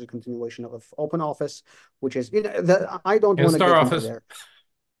LibreOffice, which is a continuation of OpenOffice, which is, I don't And want to Star get Office. into there.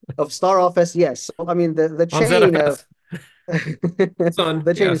 Of Star Office, yes. So, I mean, the On chain ZFS. of Son,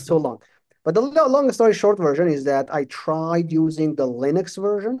 the chain yes. is too long. But the long story short version is that I tried using the Linux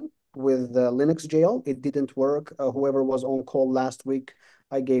version with the Linux jail. It didn't work. Whoever was on call last week,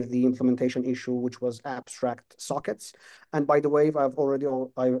 I gave the implementation issue, which was abstract sockets. And by the way, I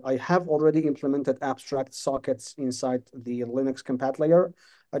have already implemented abstract sockets inside the Linux compat layer.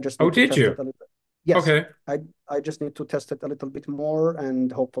 I just need to did test you? it a little. Yes. Okay. I just need to test it a little bit more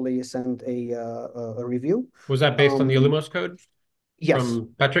and hopefully send a review. Was that based on the Illumos code? Yes. From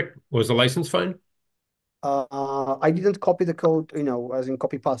Patrick? Was the license fine? I didn't copy the code, as in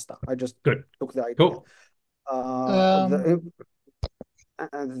copy pasta. I just took the idea. Cool.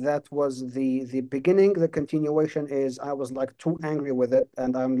 That was the beginning. The continuation is I was like too angry with it,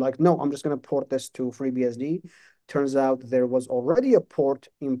 and I'm like, no, I'm just going to port this to FreeBSD. Turns out there was already a port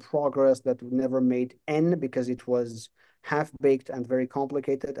in progress that never made N because it was half-baked and very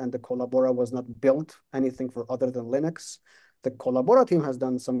complicated, and the Collabora was not built anything for other than Linux. The Collabora team has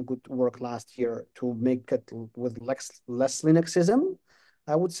done some good work last year to make it with less Linuxism,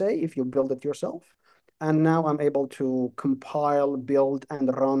 I would say, if you build it yourself. And now I'm able to compile, build,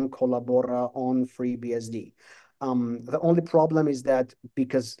 and run Collabora on FreeBSD. The only problem is that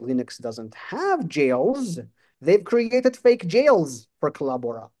because Linux doesn't have jails, they've created fake jails for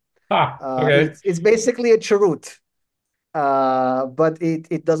Collabora. Okay. It's basically a cheroot, but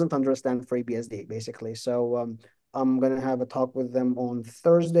it doesn't understand FreeBSD, basically. So I'm going to have a talk with them on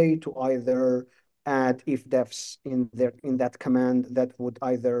Thursday to either add ifdefs in that command that would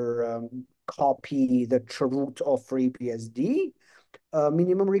either copy the cheroot of FreeBSD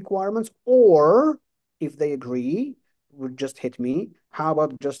minimum requirements, or if they agree, would just hit me. How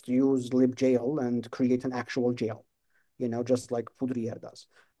about just use libjail and create an actual jail, just like Poudriere does.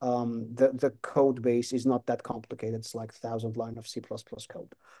 The code base is not that complicated. It's like 1,000 line of C++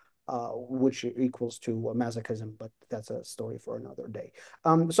 code. Which equals to masochism, but that's a story for another day.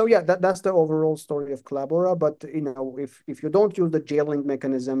 So yeah, that's the overall story of Collabora. But if you don't use the jailing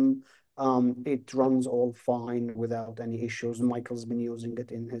mechanism, it runs all fine without any issues. Michael's been using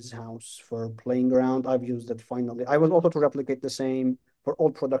it in his house for playing around. I've used it finally. I was also to replicate the same for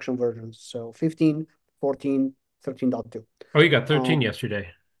all production versions. So 15, 14, 13.2. Oh, you got 13 yesterday.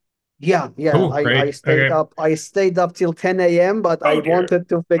 Yeah. Ooh, I stayed up. I stayed up till 10 a.m., but I wanted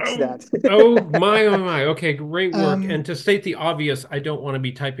to fix that. Oh my. Okay, great work. And to state the obvious, I don't want to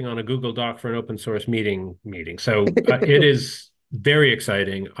be typing on a Google Doc for an open source meeting. So it is very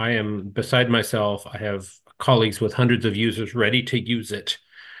exciting. I am beside myself. I have colleagues with hundreds of users ready to use it.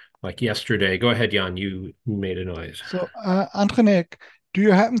 Like yesterday. Go ahead, Jan. You made a noise. So, Andrenek, do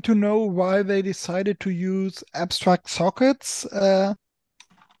you happen to know why they decided to use abstract sockets?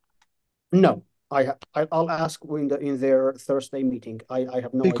 No, I'll ask in their Thursday meeting. I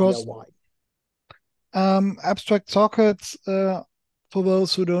have no idea why. Abstract sockets, for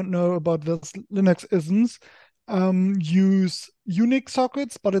those who don't know about this Linux isms, use Unix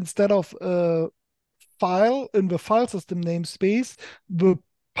sockets, but instead of a file in the file system namespace, the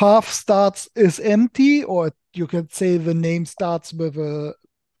path starts is empty, or you can say the name starts with a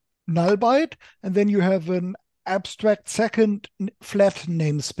null byte, and then you have an abstract second flat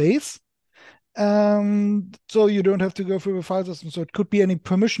namespace. So you don't have to go through the file system. So it could be any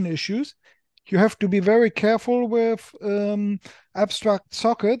permission issues. You have to be very careful with abstract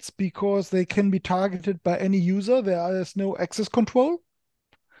sockets because they can be targeted by any user. There is no access control.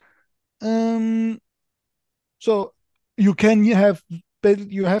 So you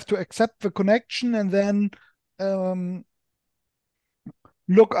have to accept the connection and then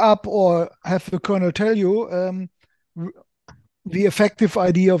look up or have the kernel tell you the effective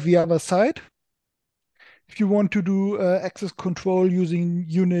ID of the other side. If you want to do access control using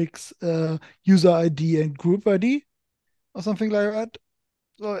Unix user ID and group ID or something like that.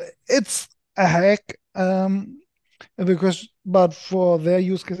 So it's a hack. But for their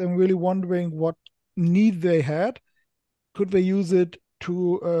use case, I'm really wondering what need they had. Could they use it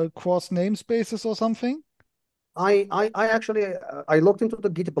to cross namespaces or something? I actually I looked into the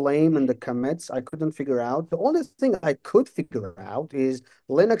Git blame and the commits. I couldn't figure out. The only thing I could figure out is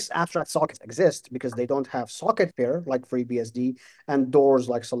Linux abstract sockets exist because they don't have socket pair like FreeBSD and doors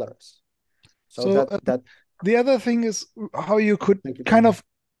like Solaris. So that the other thing is how you could kind of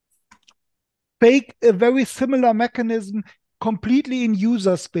fake a very similar mechanism completely in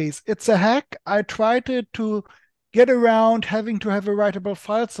user space. It's a hack. I tried it to get around having to have a writable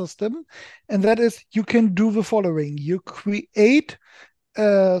file system, and that is you can do the following. You create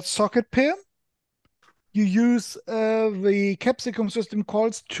a socket pair. You use the Capsicum system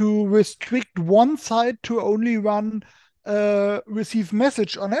calls to restrict one side to only run receive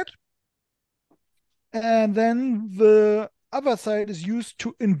message on it. And then the other side is used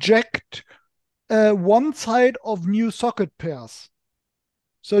to inject one side of new socket pairs.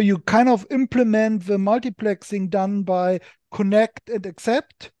 So you kind of implement the multiplexing done by connect and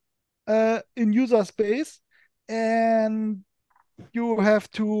accept in user space, and you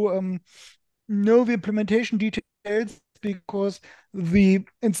have to know the implementation details because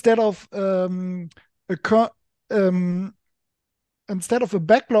instead of a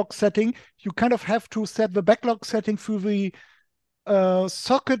backlog setting, you kind of have to set the backlog setting through the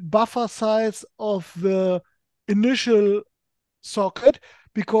socket buffer size of the initial socket,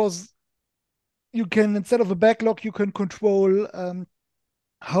 because you can, instead of a backlog, you can control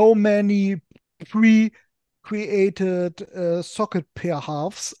how many pre-created socket pair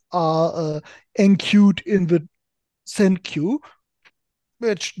halves are enqueued in the send queue,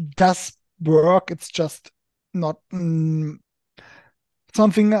 which does work. It's just not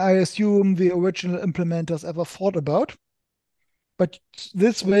something I assume the original implementers ever thought about. But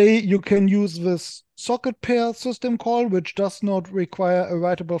this way you can use this socket pair system call, which does not require a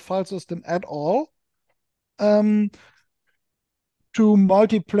writable file system at all, to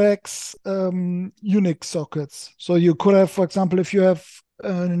multiplex Unix sockets. So you could have, for example, if you have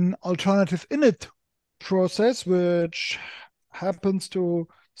an alternative init process, which happens to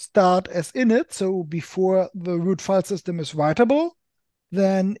start as init, so before the root file system is writable,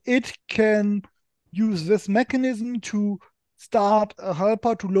 then it can use this mechanism to start a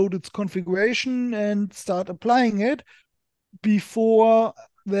helper to load its configuration and start applying it before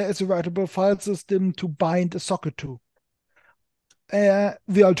there is a writable file system to bind a socket to.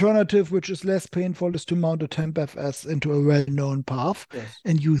 The alternative, which is less painful, is to mount a tempfs into a well-known path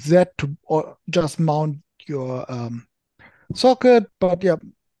and use that to just mount your socket. But yeah,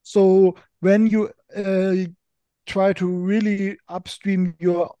 so when you try to really upstream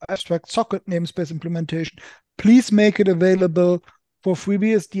your abstract socket namespace implementation, please make it available for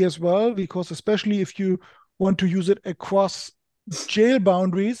FreeBSD as well, because especially if you want to use it across jail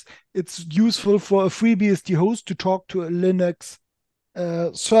boundaries, it's useful for a FreeBSD host to talk to a Linux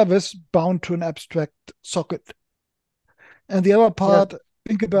service bound to an abstract socket. And the other part,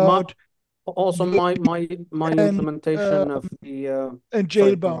 think about my implementation of the and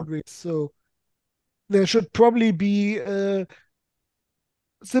jail boundaries. So there should probably be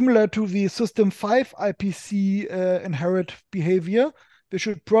similar to the System 5 IPC inherit behavior. There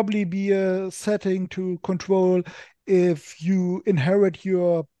should probably be a setting to control if you inherit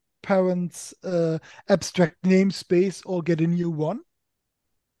your parents' abstract namespace or get a new one.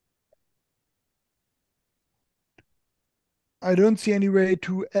 I don't see any way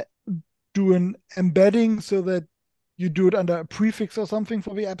to do an embedding so that you do it under a prefix or something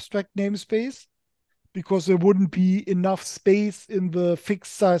for the abstract namespace, because there wouldn't be enough space in the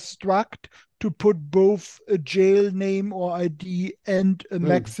fixed size struct to put both a jail name or ID and a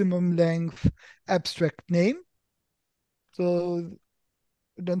maximum length abstract name. So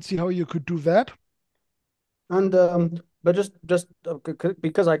I don't see how you could do that. And but just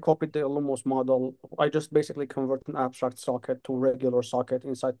because I copied the Illumos model, I just basically convert an abstract socket to regular socket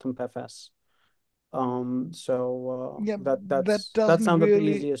inside tempfs. Yeah, that sounded the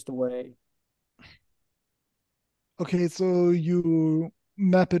easiest way. Okay, so you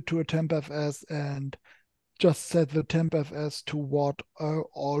map it to a tempfs and just set the temp FS to what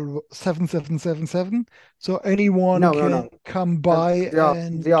all 7777. So anyone can come by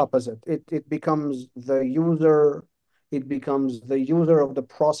and the opposite. It becomes the user. It becomes the user of the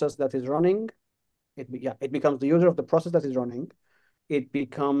process that is running. It becomes the user of the process that is running. It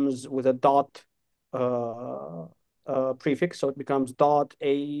becomes with a dot prefix, so it becomes dot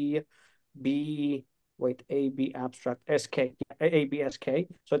a b abstract sk absk.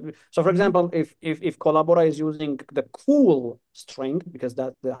 So for example, if Collabora is using the cool string, because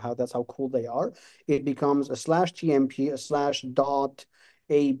that's how cool they are, it becomes a /tmp a /dot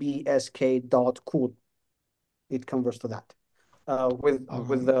absk dot cool. It converts to that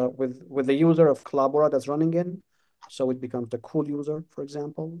with the user of Collabora that's running in. So it becomes the cool user, for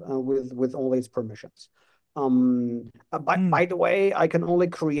example, with only its permissions. By the way, I can only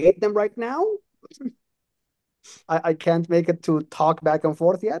create them right now. I can't make it to talk back and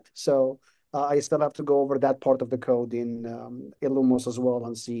forth yet. So I still have to go over that part of the code in Illumos as well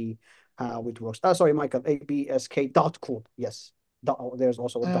and see how it works. Sorry, Michael, absk dot cool. Yes. There's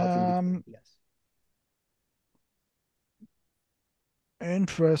also a dot in between. Yes.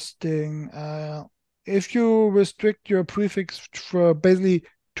 Interesting. If you restrict your prefix for basically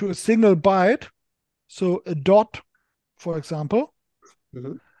to a single byte, so a dot, for example,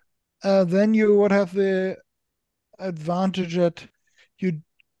 then you would have the advantage that you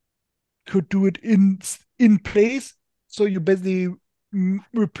could do it in place. So you basically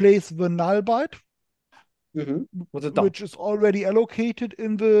replace the null byte, with a dot, which is already allocated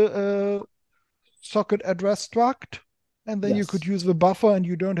in the socket address struct. And then you could use the buffer and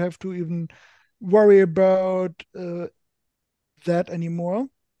you don't have to even worry about that anymore.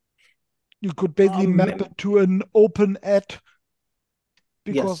 You could basically map it to an open add,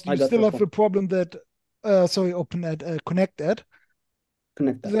 because you still have the problem that, open add, connect add.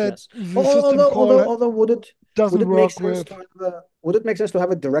 Connect that, yes. Although would it make sense to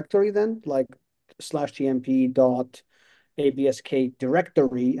have a directory then, like /tmp dot absk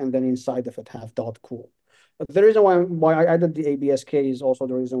directory, and then inside of it have dot cool? The reason why I added the ABSK is also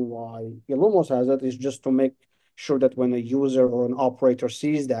the reason why Illumos has it, is just to make sure that when a user or an operator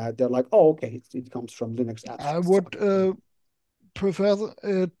sees that, they're like, oh, okay, it comes from Linux apps. I would prefer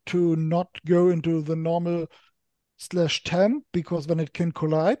to not go into the normal /temp, because then it can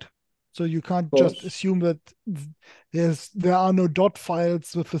collide. So you can't just assume that there are no dot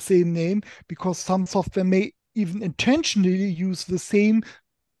files with the same name, because some software may even intentionally use the same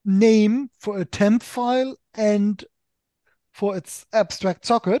name for a temp file and for its abstract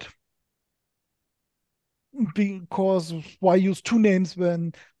socket. Because why use two names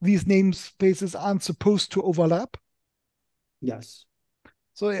when these namespaces aren't supposed to overlap? Yes.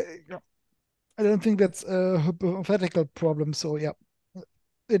 So I don't think that's a hypothetical problem. So yeah,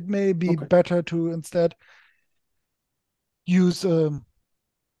 it may be better to instead use a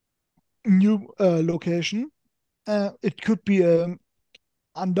new location. It could be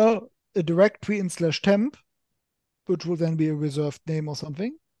under a directory in /temp, which will then be a reserved name or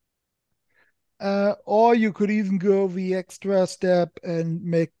something. Or you could even go the extra step and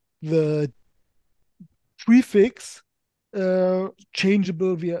make the prefix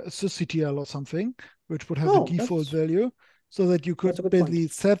changeable via sysctl or something, which would have a default value, so that you could basically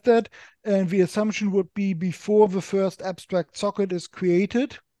set that. And the assumption would be, before the first abstract socket is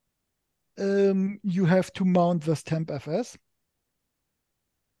created, you have to mount this tempfs.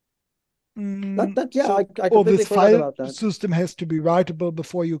 Or this file system has to be writable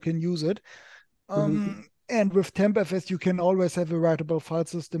before you can use it. And with tempfs, you can always have a writable file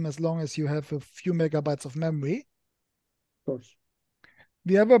system as long as you have a few megabytes of memory. Of course.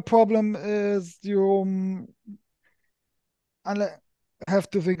 The other problem is you have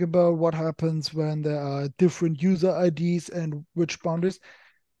to think about what happens when there are different user IDs and which boundaries.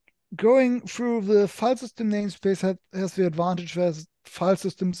 Going through the file system namespace has the advantage that file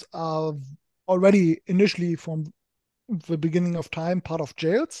systems are already initially, from the beginning of time, part of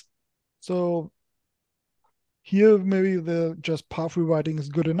jails. So here maybe the just path rewriting is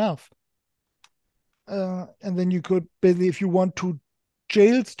good enough. And then you could basically, if you want to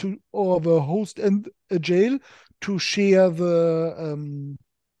jails to, or the host and a jail to share the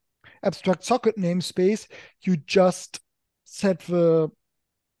abstract socket namespace, you just set the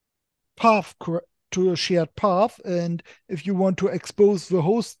path to a shared path. And if you want to expose the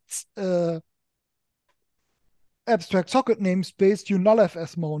host's abstract socket namespace, you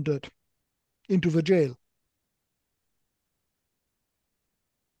nullfs mount it into the jail.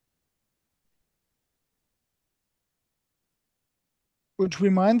 Which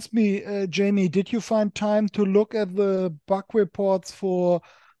reminds me, Jamie, did you find time to look at the bug reports for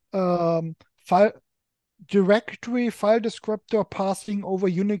file directory file descriptor passing over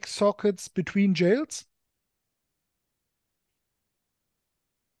Unix sockets between jails?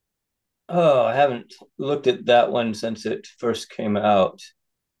 Oh, I haven't looked at that one since it first came out.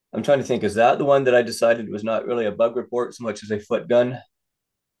 I'm trying to think, is that the one that I decided was not really a bug report so much as a foot gun?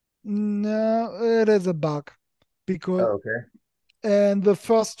 No, it is a bug because Oh, okay. and the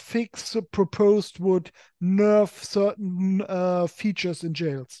first fix proposed would nerf certain features in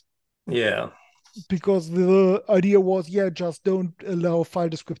jails. Yeah. Because the idea was, yeah, just don't allow file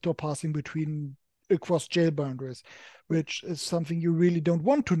descriptor passing between across jail boundaries, which is something you really don't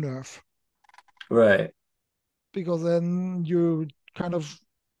want to nerf. Right. Because then you kind of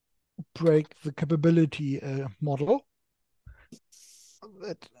break the capability model.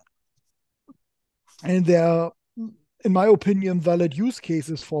 And there are, in my opinion, valid use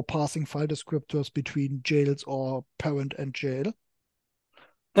cases for passing file descriptors between jails or parent and jail.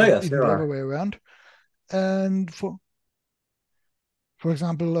 Oh, yes, even there the are. other way around. And for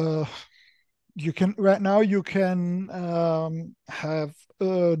example, you can right now you can have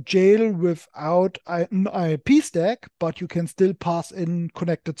a jail without an IP stack, but you can still pass in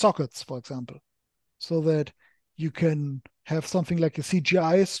connected sockets, for example, so that you can have something like a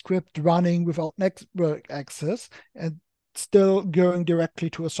CGI script running without network access and still going directly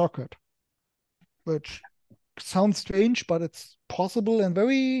to a socket, which sounds strange, but it's possible and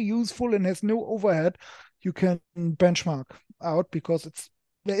very useful and has no overhead. You can benchmark out because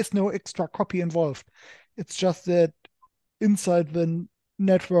there is no extra copy involved. It's just that inside the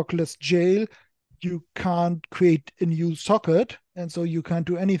networkless jail, you can't create a new socket, and so you can't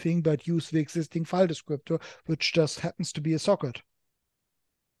do anything but use the existing file descriptor, which just happens to be a socket.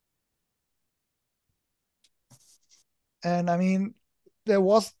 And I mean, there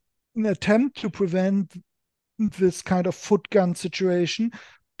was an attempt to prevent this kind of foot gun situation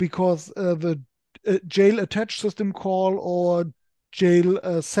because the jail attach system call or jail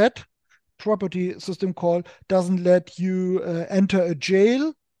set property system call doesn't let you enter a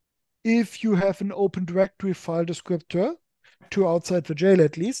jail if you have an open directory file descriptor to outside the jail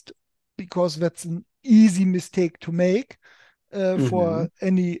at least, because that's an easy mistake to make for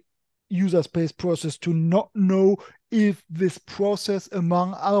any user space process to not know if this process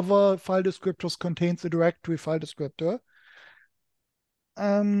among other file descriptors contains a directory file descriptor.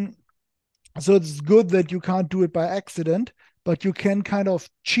 So it's good that you can't do it by accident, but you can kind of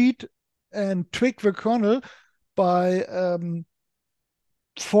cheat and trick the kernel by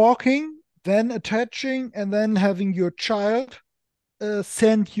forking, then attaching, and then having your child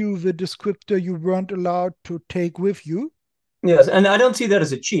send you the descriptor you weren't allowed to take with you. Yes, and I don't see that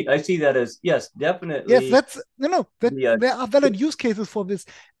as a cheat. I see that as, yes, definitely. Yes, that's no. There are valid use cases for this,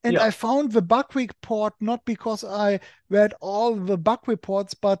 and Yeah. I found the bug report not because I read all the bug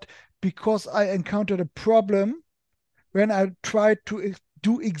reports, but because I encountered a problem when I tried to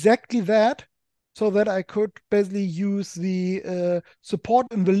do exactly that, so that I could basically use the support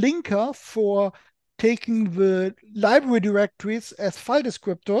in the linker for taking the library directories as file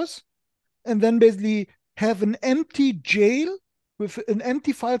descriptors, and then basically have an empty jail with an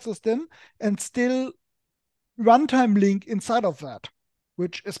empty file system and still runtime link inside of that,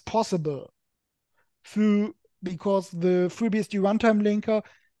 which is possible through because the FreeBSD runtime linker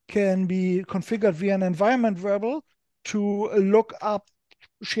can be configured via an environment variable to look up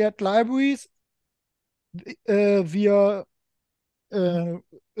shared libraries via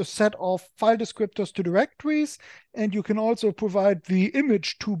a set of file descriptors to directories, and you can also provide the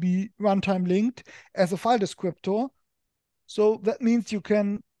image to be runtime linked as a file descriptor. So that means you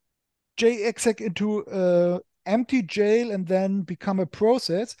can JExec into an empty jail and then become a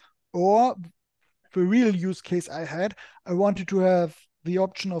process. Or the real use case I had, I wanted to have the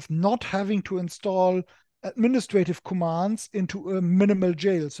option of not having to install administrative commands into a minimal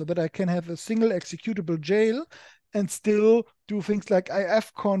jail so that I can have a single executable jail and still do things like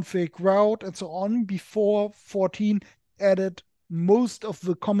ifconfig, route, and so on before 14 added most of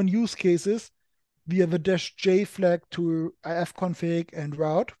the common use cases via the -j flag to ifconfig and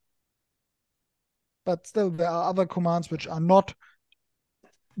route. But still, there are other commands which are not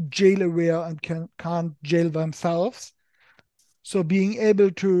jail aware and can't jail themselves. So being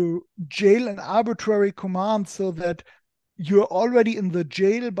able to jail an arbitrary command so that you're already in the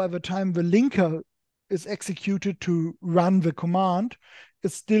jail by the time the linker is executed to run the command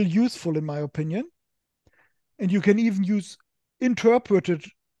is still useful in my opinion. And you can even use interpreted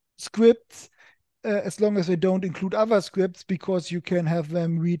scripts as long as they don't include other scripts, because you can have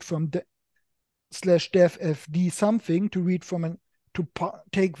them read from /defd something to read from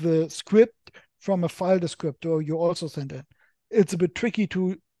take the script from a file descriptor you also send in. It's a bit tricky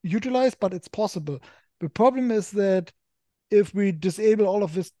to utilize, but it's possible. The problem is that if we disable all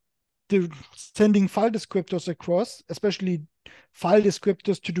of this, sending file descriptors across, especially file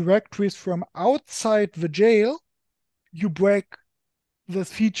descriptors to directories from outside the jail, you break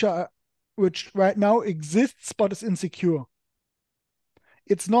this feature which right now exists but is insecure.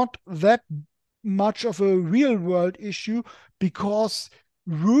 It's not that much of a real world issue because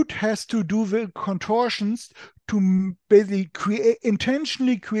root has to do the contortions to basically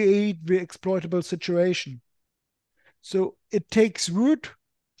intentionally create the exploitable situation. So it takes root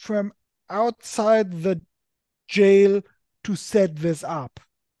from outside the jail to set this up.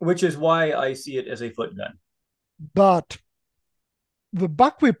 Which is why I see it as a foot gun. But the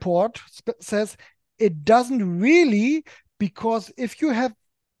bug report says it doesn't really, because if you have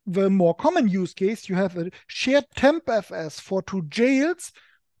the more common use case, you have a shared tempfs for two jails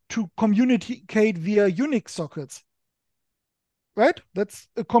to communicate via Unix sockets. Right? That's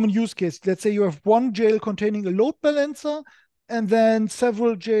a common use case. Let's say you have one jail containing a load balancer and then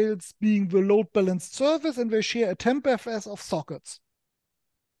several jails being the load balanced service, and they share a tempfs of sockets.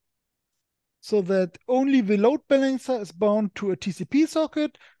 So that only the load balancer is bound to a TCP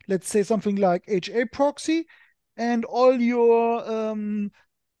socket, let's say something like HA proxy, and all your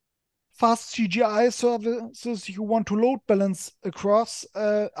fast CGI services you want to load balance across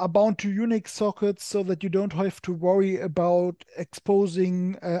are bound to Unix sockets, so that you don't have to worry about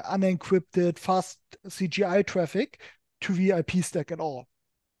exposing unencrypted fast CGI traffic to the IP stack at all,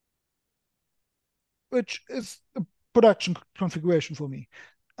 which is a production configuration for me.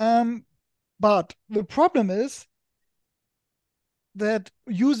 But the problem is that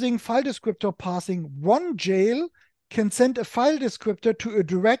using file descriptor parsing, one jail can send a file descriptor to a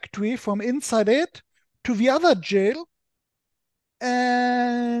directory from inside it to the other jail,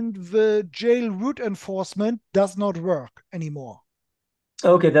 and the jail root enforcement does not work anymore.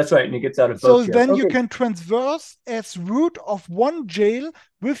 Okay, that's right, and it gets out of both So jails. then Okay. you can transverse as root of one jail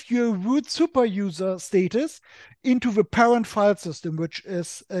with your root super user status into the parent file system, which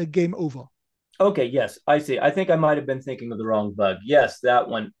is game over. Okay, yes, I see. I think I might have been thinking of the wrong bug. Yes, that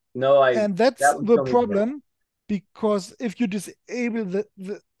one. No, And that's that one the still needs to go. problem, because if you disable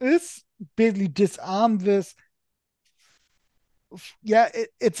this, basically disarm this, yeah,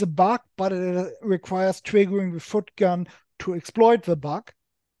 it's a bug, but it requires triggering the foot gun to exploit the bug.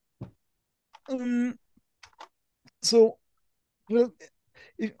 So, well,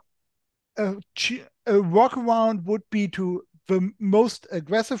 a workaround would be to, the most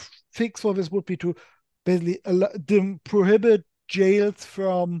aggressive fix for this would be to basically prohibit jails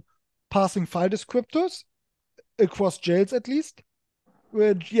from passing file descriptors across jails, at least,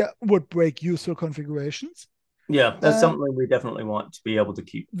 which would break useful configurations. Yeah, that's something we definitely want to be able to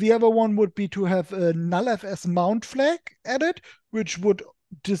keep. The other one would be to have a nullfs mount flag added, which would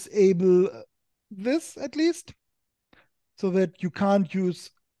disable this at least, so that you can't use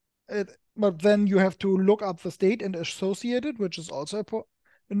it. But then you have to look up the state and associate it, which is also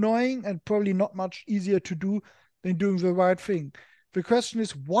annoying and probably not much easier to do than doing the right thing. The question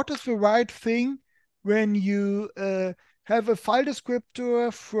is, what is the right thing when you have a file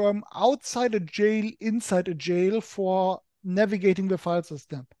descriptor from outside a jail inside a jail for navigating the file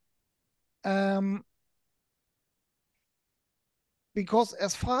system? Because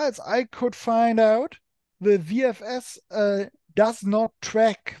as far as I could find out, the VFS does not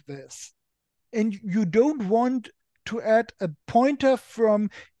track this. And you don't want to add a pointer from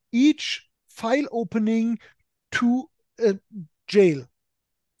each file opening to a jail.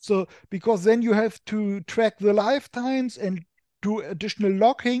 So, because then you have to track the lifetimes and do additional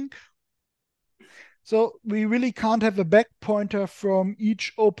logging. So we really can't have a back pointer from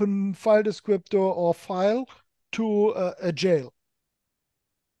each open file descriptor or file to a jail.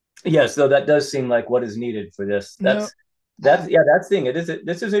 Yes, so that does seem like what is needed for this. That's the thing.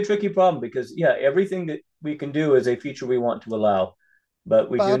 This is a tricky problem because everything that we can do is a feature we want to allow,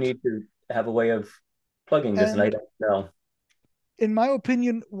 but we do need to have a way of plugging this, and I don't know. In my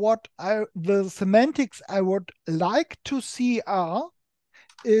opinion, the semantics I would like to see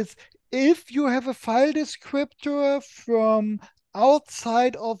is if you have a file descriptor from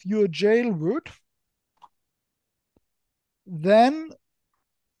outside of your jail root, then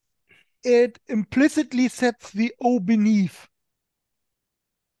it implicitly sets the O beneath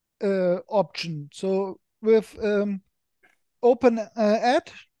option. So with open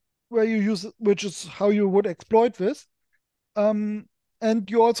add, where you use it, which is how you would exploit this, and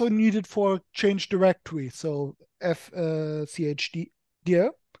you also need it for change directory. So fchd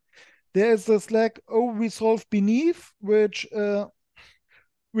there. There is this flag O resolve beneath, which and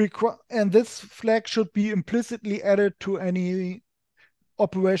this flag should be implicitly added to any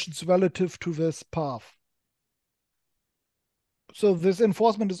operations relative to this path. So this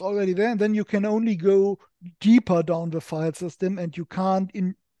enforcement is already there, and then you can only go deeper down the file system, and you can't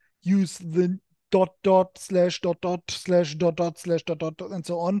use the dot dot slash dot dot slash dot dot slash dot dot and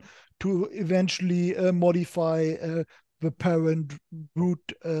so on to eventually modify the parent root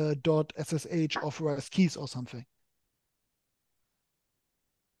dot SSH authorized keys or something.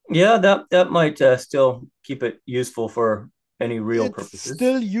 Yeah, that might still keep it useful for any real purposes. It's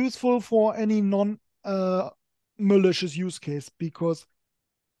still useful for any non-malicious use case, because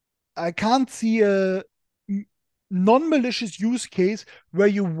I can't see a non-malicious use case where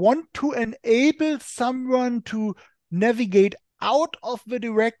you want to enable someone to navigate out of the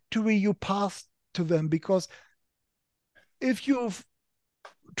directory you passed to them. Because if you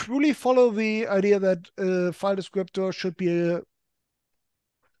truly follow the idea that a file descriptor should be a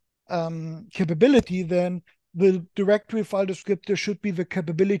capability, then the directory file descriptor should be the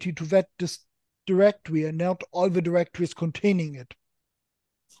capability to that directory and not all the directories containing it.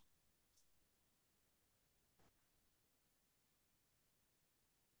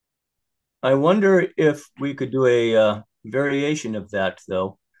 I wonder if we could do a variation of that,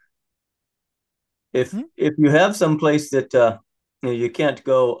 though. If you have some place that you can't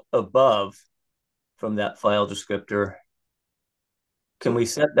go above from that file descriptor, can we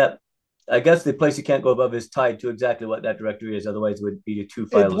set that? I guess the place you can't go above is tied to exactly what that directory is. Otherwise, it would be two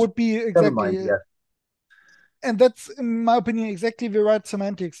files. It would be exactly. Yeah. And that's, in my opinion, exactly the right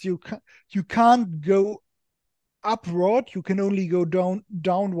semantics. You can't go upward. You can only go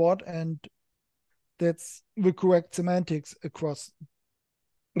downward, and that's the correct semantics across.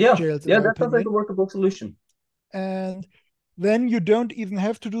 Jails, that sounds like a workable solution. And then you don't even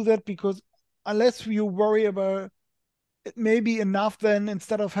have to do that, because unless you worry about it, may be enough then,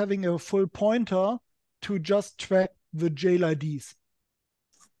 instead of having a full pointer, to just track the jail IDs.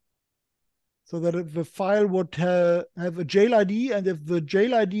 So that if the file would have a jail ID, and if the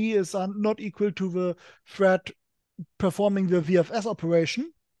jail ID is not equal to the thread performing the VFS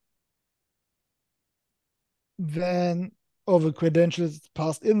operation, then, or the credentials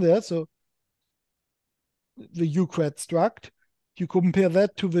passed in there, so the ucred struct, you compare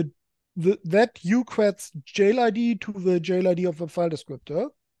that to that ucred's jail ID to the jail ID of the file descriptor.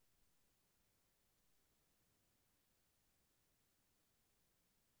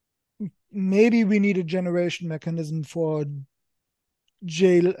 Maybe we need a generation mechanism for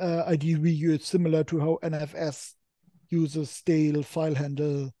jail ID reuse, similar to how NFS uses stale file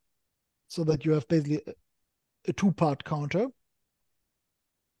handle, so that you have basically a two-part counter.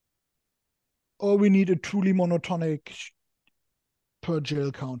 Or we need a truly monotonic per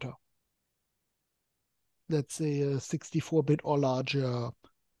jail counter. Let's say a 64-bit or larger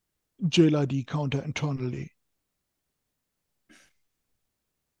jail ID counter internally,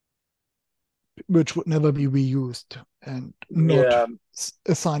 which would never be reused and not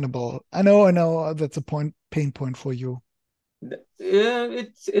assignable. I know that's a pain point for you. Yeah,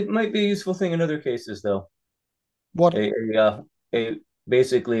 it might be a useful thing in other cases, though. What?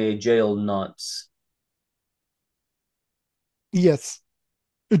 Basically a jail nonce. Yes,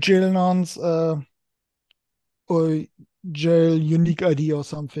 a jail nonce or jail unique ID or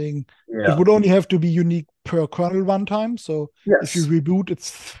something. Yeah. It would only have to be unique per kernel runtime. So yes. If you reboot,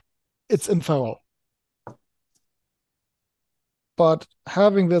 it's inferal. But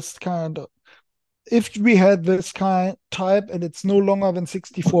having this kind of, if we had this kind type and it's no longer than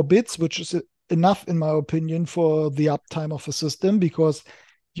 64 bits, which is enough in my opinion for the uptime of the system, because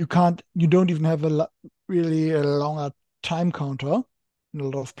you don't even have really a longer time counter in a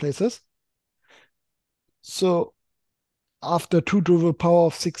lot of places. So after 2 to the power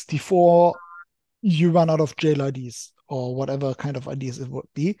of 64, you run out of jail IDs or whatever kind of IDs it would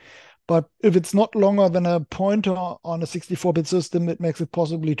be. But if it's not longer than a pointer on a 64-bit system, it makes it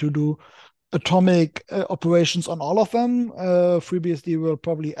possible to do atomic operations on all of them. FreeBSD will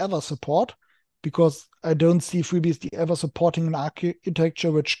probably ever support, because I don't see FreeBSD ever supporting an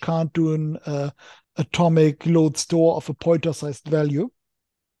architecture which can't do an atomic load store of a pointer-sized value.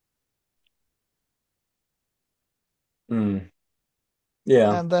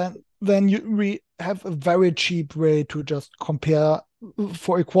 Yeah. And then we have a very cheap way to just compare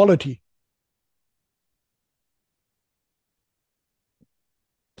for equality.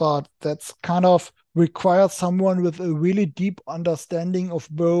 But that's kind of requires someone with a really deep understanding of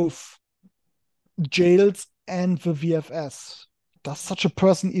both jails and the VFS. Does such a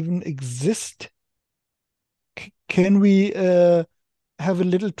person even exist? Can we have a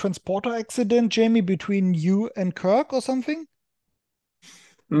little transporter accident, Jamie, between you and Kirk or something?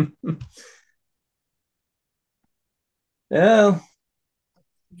 Yeah,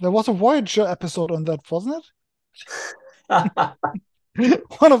 There was a Voyager episode on that, wasn't it?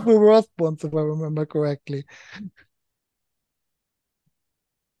 One of the worst ones, if I remember correctly.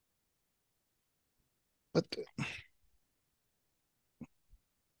 But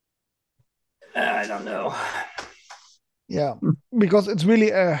I don't know. yeah, because it's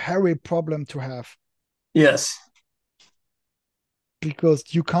really a hairy problem to have. Yes. Because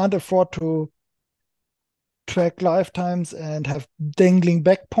you can't afford to track lifetimes and have dangling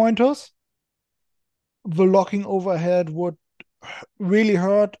back pointers. The locking overhead would really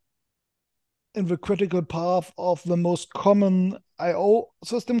hurt in the critical path of the most common I/O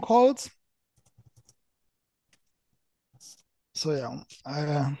system calls. So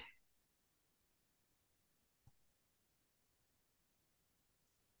yeah,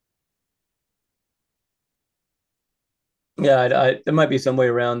 Yeah, there might be some way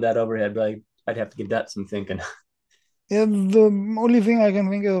around that overhead, but I'd have to give that some thinking. yeah. The only thing I can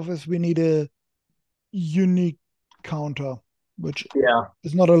think of is we need a unique counter, which Yeah.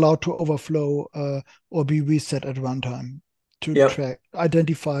 is not allowed to overflow or be reset at runtime to Yep.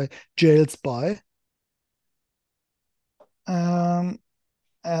 identify jails by.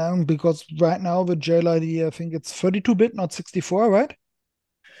 Because right now the jail ID, I think it's 32-bit, not 64, right?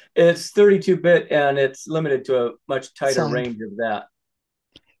 It's 32-bit and it's limited to a much tighter Signed. range of that.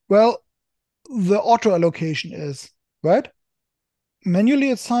 Well, the auto allocation is, right?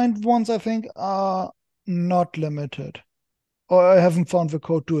 Manually assigned ones, I think, are not limited. Or I haven't found the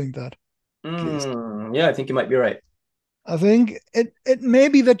code doing that, at least. Yeah, I think you might be right. I think it may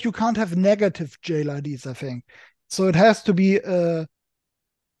be that you can't have negative jail IDs, I think. So it has to be a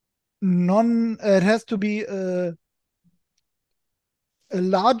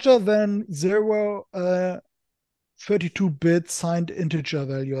larger than 0 32-bit signed integer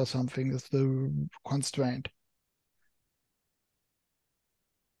value or something is the constraint.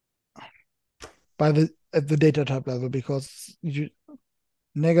 At the data type level, because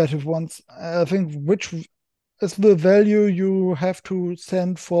negative ones, I think, which is the value you have to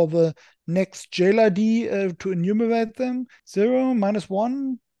send for the next jail ID to enumerate them? 0,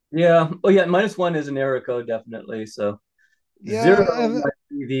 -1? Yeah. Oh, yeah. -1 is an error code, definitely. So Yeah, 0 might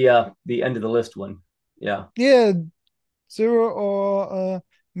be the end of the list one. Yeah. yeah, 0 or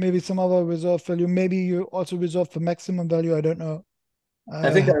maybe some other reserved value. Maybe you also reserve the maximum value. I don't know.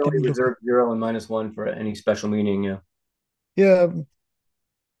 I think I only Didn't look. reserved 0 and -1 for any special meaning. Yeah. Yeah,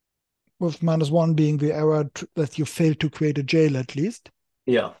 with -1 being the error that you failed to create a jail at least.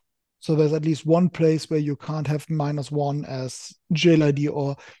 Yeah. So there's at least one place where you can't have -1 as jail ID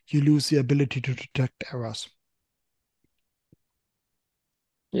or you lose the ability to detect errors.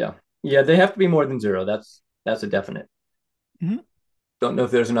 Yeah. Yeah. They have to be more than 0. That's a definite. Mhm. Don't know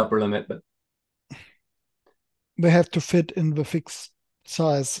if there's an upper limit, but They have to fit in the fixed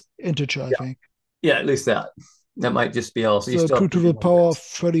size integer, I think. yeah, at least that. That might just be all. So you So still 2 have to the power of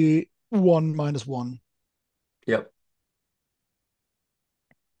bits. 31 -1. Yep.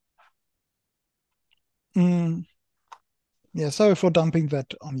 Yeah, sorry for dumping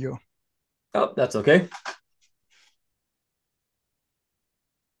that on you. Oh, that's okay.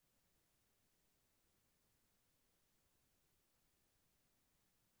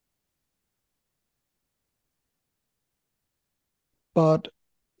 But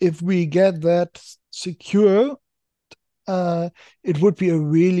if we get that secure, it would be a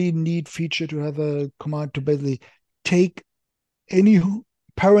really neat feature to have a command to basically take any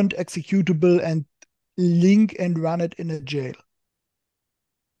parent executable and link and run it in a jail.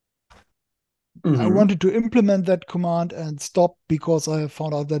 I wanted to implement that command and stop because I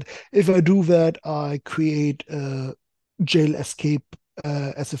found out that if I do that, I create a jail escape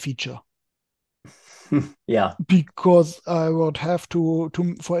as a feature. Yeah. Because I would have to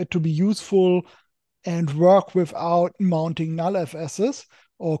for it to be useful and work without mounting null FSs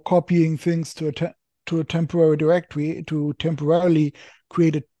or copying things to a temporary directory to temporarily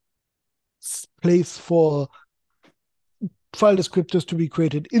create a place for file descriptors to be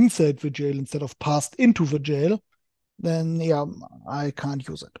created inside the jail instead of passed into the jail, then yeah, I can't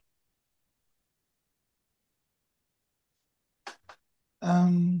use it.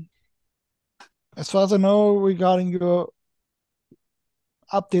 As far as I know, regarding your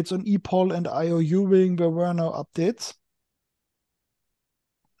updates on EPOL and IOU-ing, there were no updates.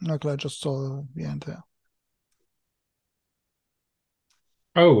 Okay, I just saw the end there.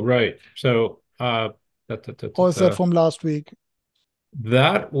 Oh, right. So, Or is that from last week?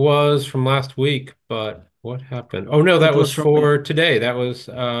 that was from last week, but what happened? Oh no, that was for today. That was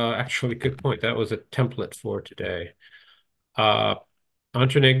actually good point. That was a template for today.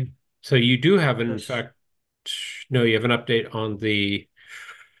 Antranig, so you do have in Yes. fact, no, you have an update on the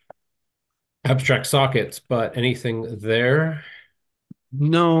abstract sockets, but anything there?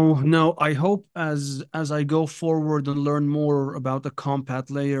 No. I hope as I go forward and learn more about the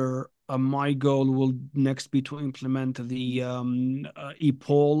compat layer, my goal will next be to implement the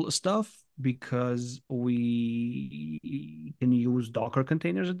ePOL stuff, because we can use Docker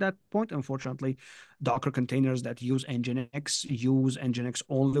containers at that point. Unfortunately, Docker containers that use Nginx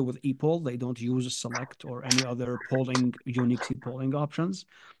only with ePOL. They don't use select or any other polling, Unix polling options,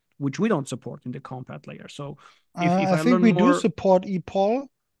 which we don't support in the compat layer. So if I I think learn we do more, support ePOL,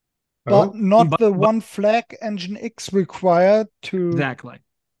 but Oh, not the but one flag Nginx required to. exactly.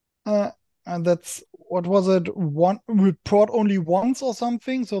 And that's, what was it? One report only once or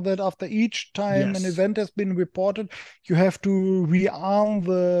something, so that after each time an Yes. event has been reported, you have to rearm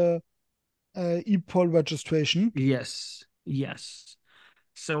the ePOL registration. Yes.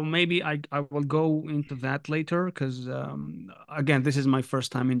 So maybe I will go into that later, because again, this is my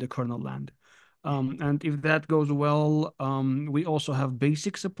first time in the kernel land. And if that goes well, we also have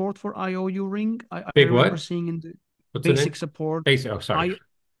basic support for IOU ring. I big remember what? seeing in the What's the name? basic support. Basic. Oh, sorry.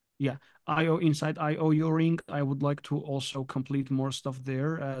 Yeah, inside IOU ring. I would like to also complete more stuff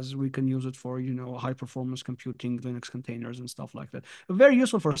there, as we can use it for, high performance computing, Linux containers and stuff like that. Very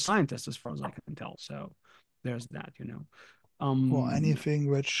useful for scientists as far as I can tell. So there's that, For anything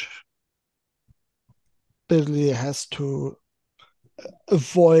which basically has to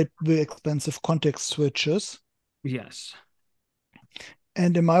avoid the expensive context switches. Yes.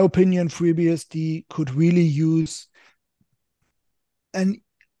 And in my opinion, FreeBSD could really use an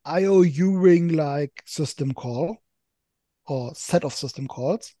IOU ring like system call or set of system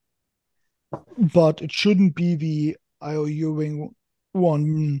calls, but it shouldn't be the IOU ring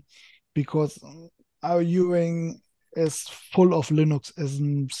one, because IOU ring is full of Linux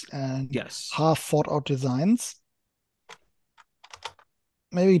isms and Yes. half thought out designs.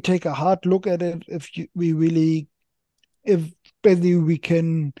 Maybe take a hard look at it if basically we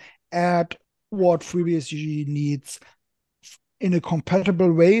can add what FreeBSD needs in a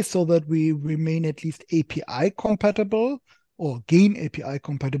compatible way, so that we remain at least API compatible or gain API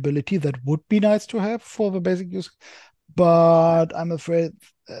compatibility. That would be nice to have for the basic use, but I'm afraid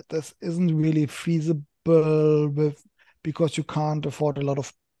that this isn't really feasible because you can't afford a lot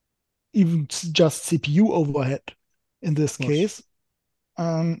of even just CPU overhead in this case.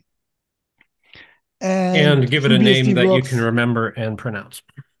 And give it a name that you can works remember and pronounce.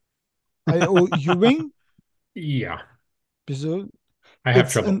 IOU ring. Yeah. So I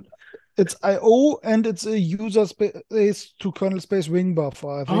have trouble. It's IO, and it's a user space to kernel space ring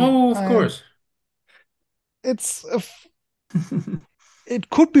buffer, I think. Oh, of course. It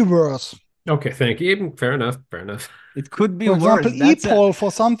could be worse. Okay, thank you. Fair enough. It could be For worse. example, ePOL for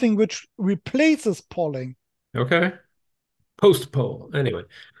something which replaces polling. Okay. Post poll. Anyway.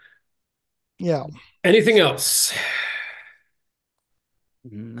 Yeah. Anything else?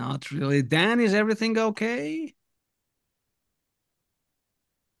 Not really. Dan, is everything okay?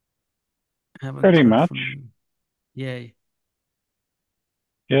 Pretty much. Yay.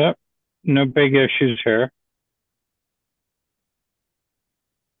 Yep. No big issues here.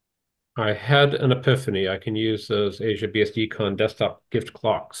 I had an epiphany. I can use those Asia BSDCon desktop gift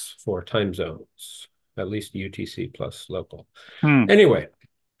clocks for time zones, at least UTC plus local. Anyway.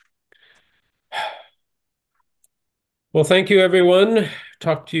 Well, thank you, everyone.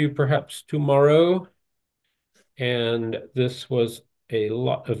 Talk to you perhaps tomorrow. And this was a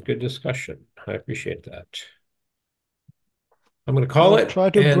lot of good discussion. I appreciate that. I'm going to call it,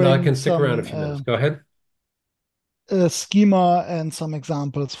 and I can stick around a few minutes. Go ahead. A schema and some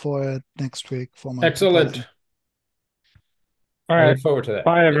examples for it next week for my Excellent. proposal. All right. I look forward to that.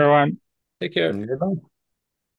 Bye, everyone. Take care. Goodbye.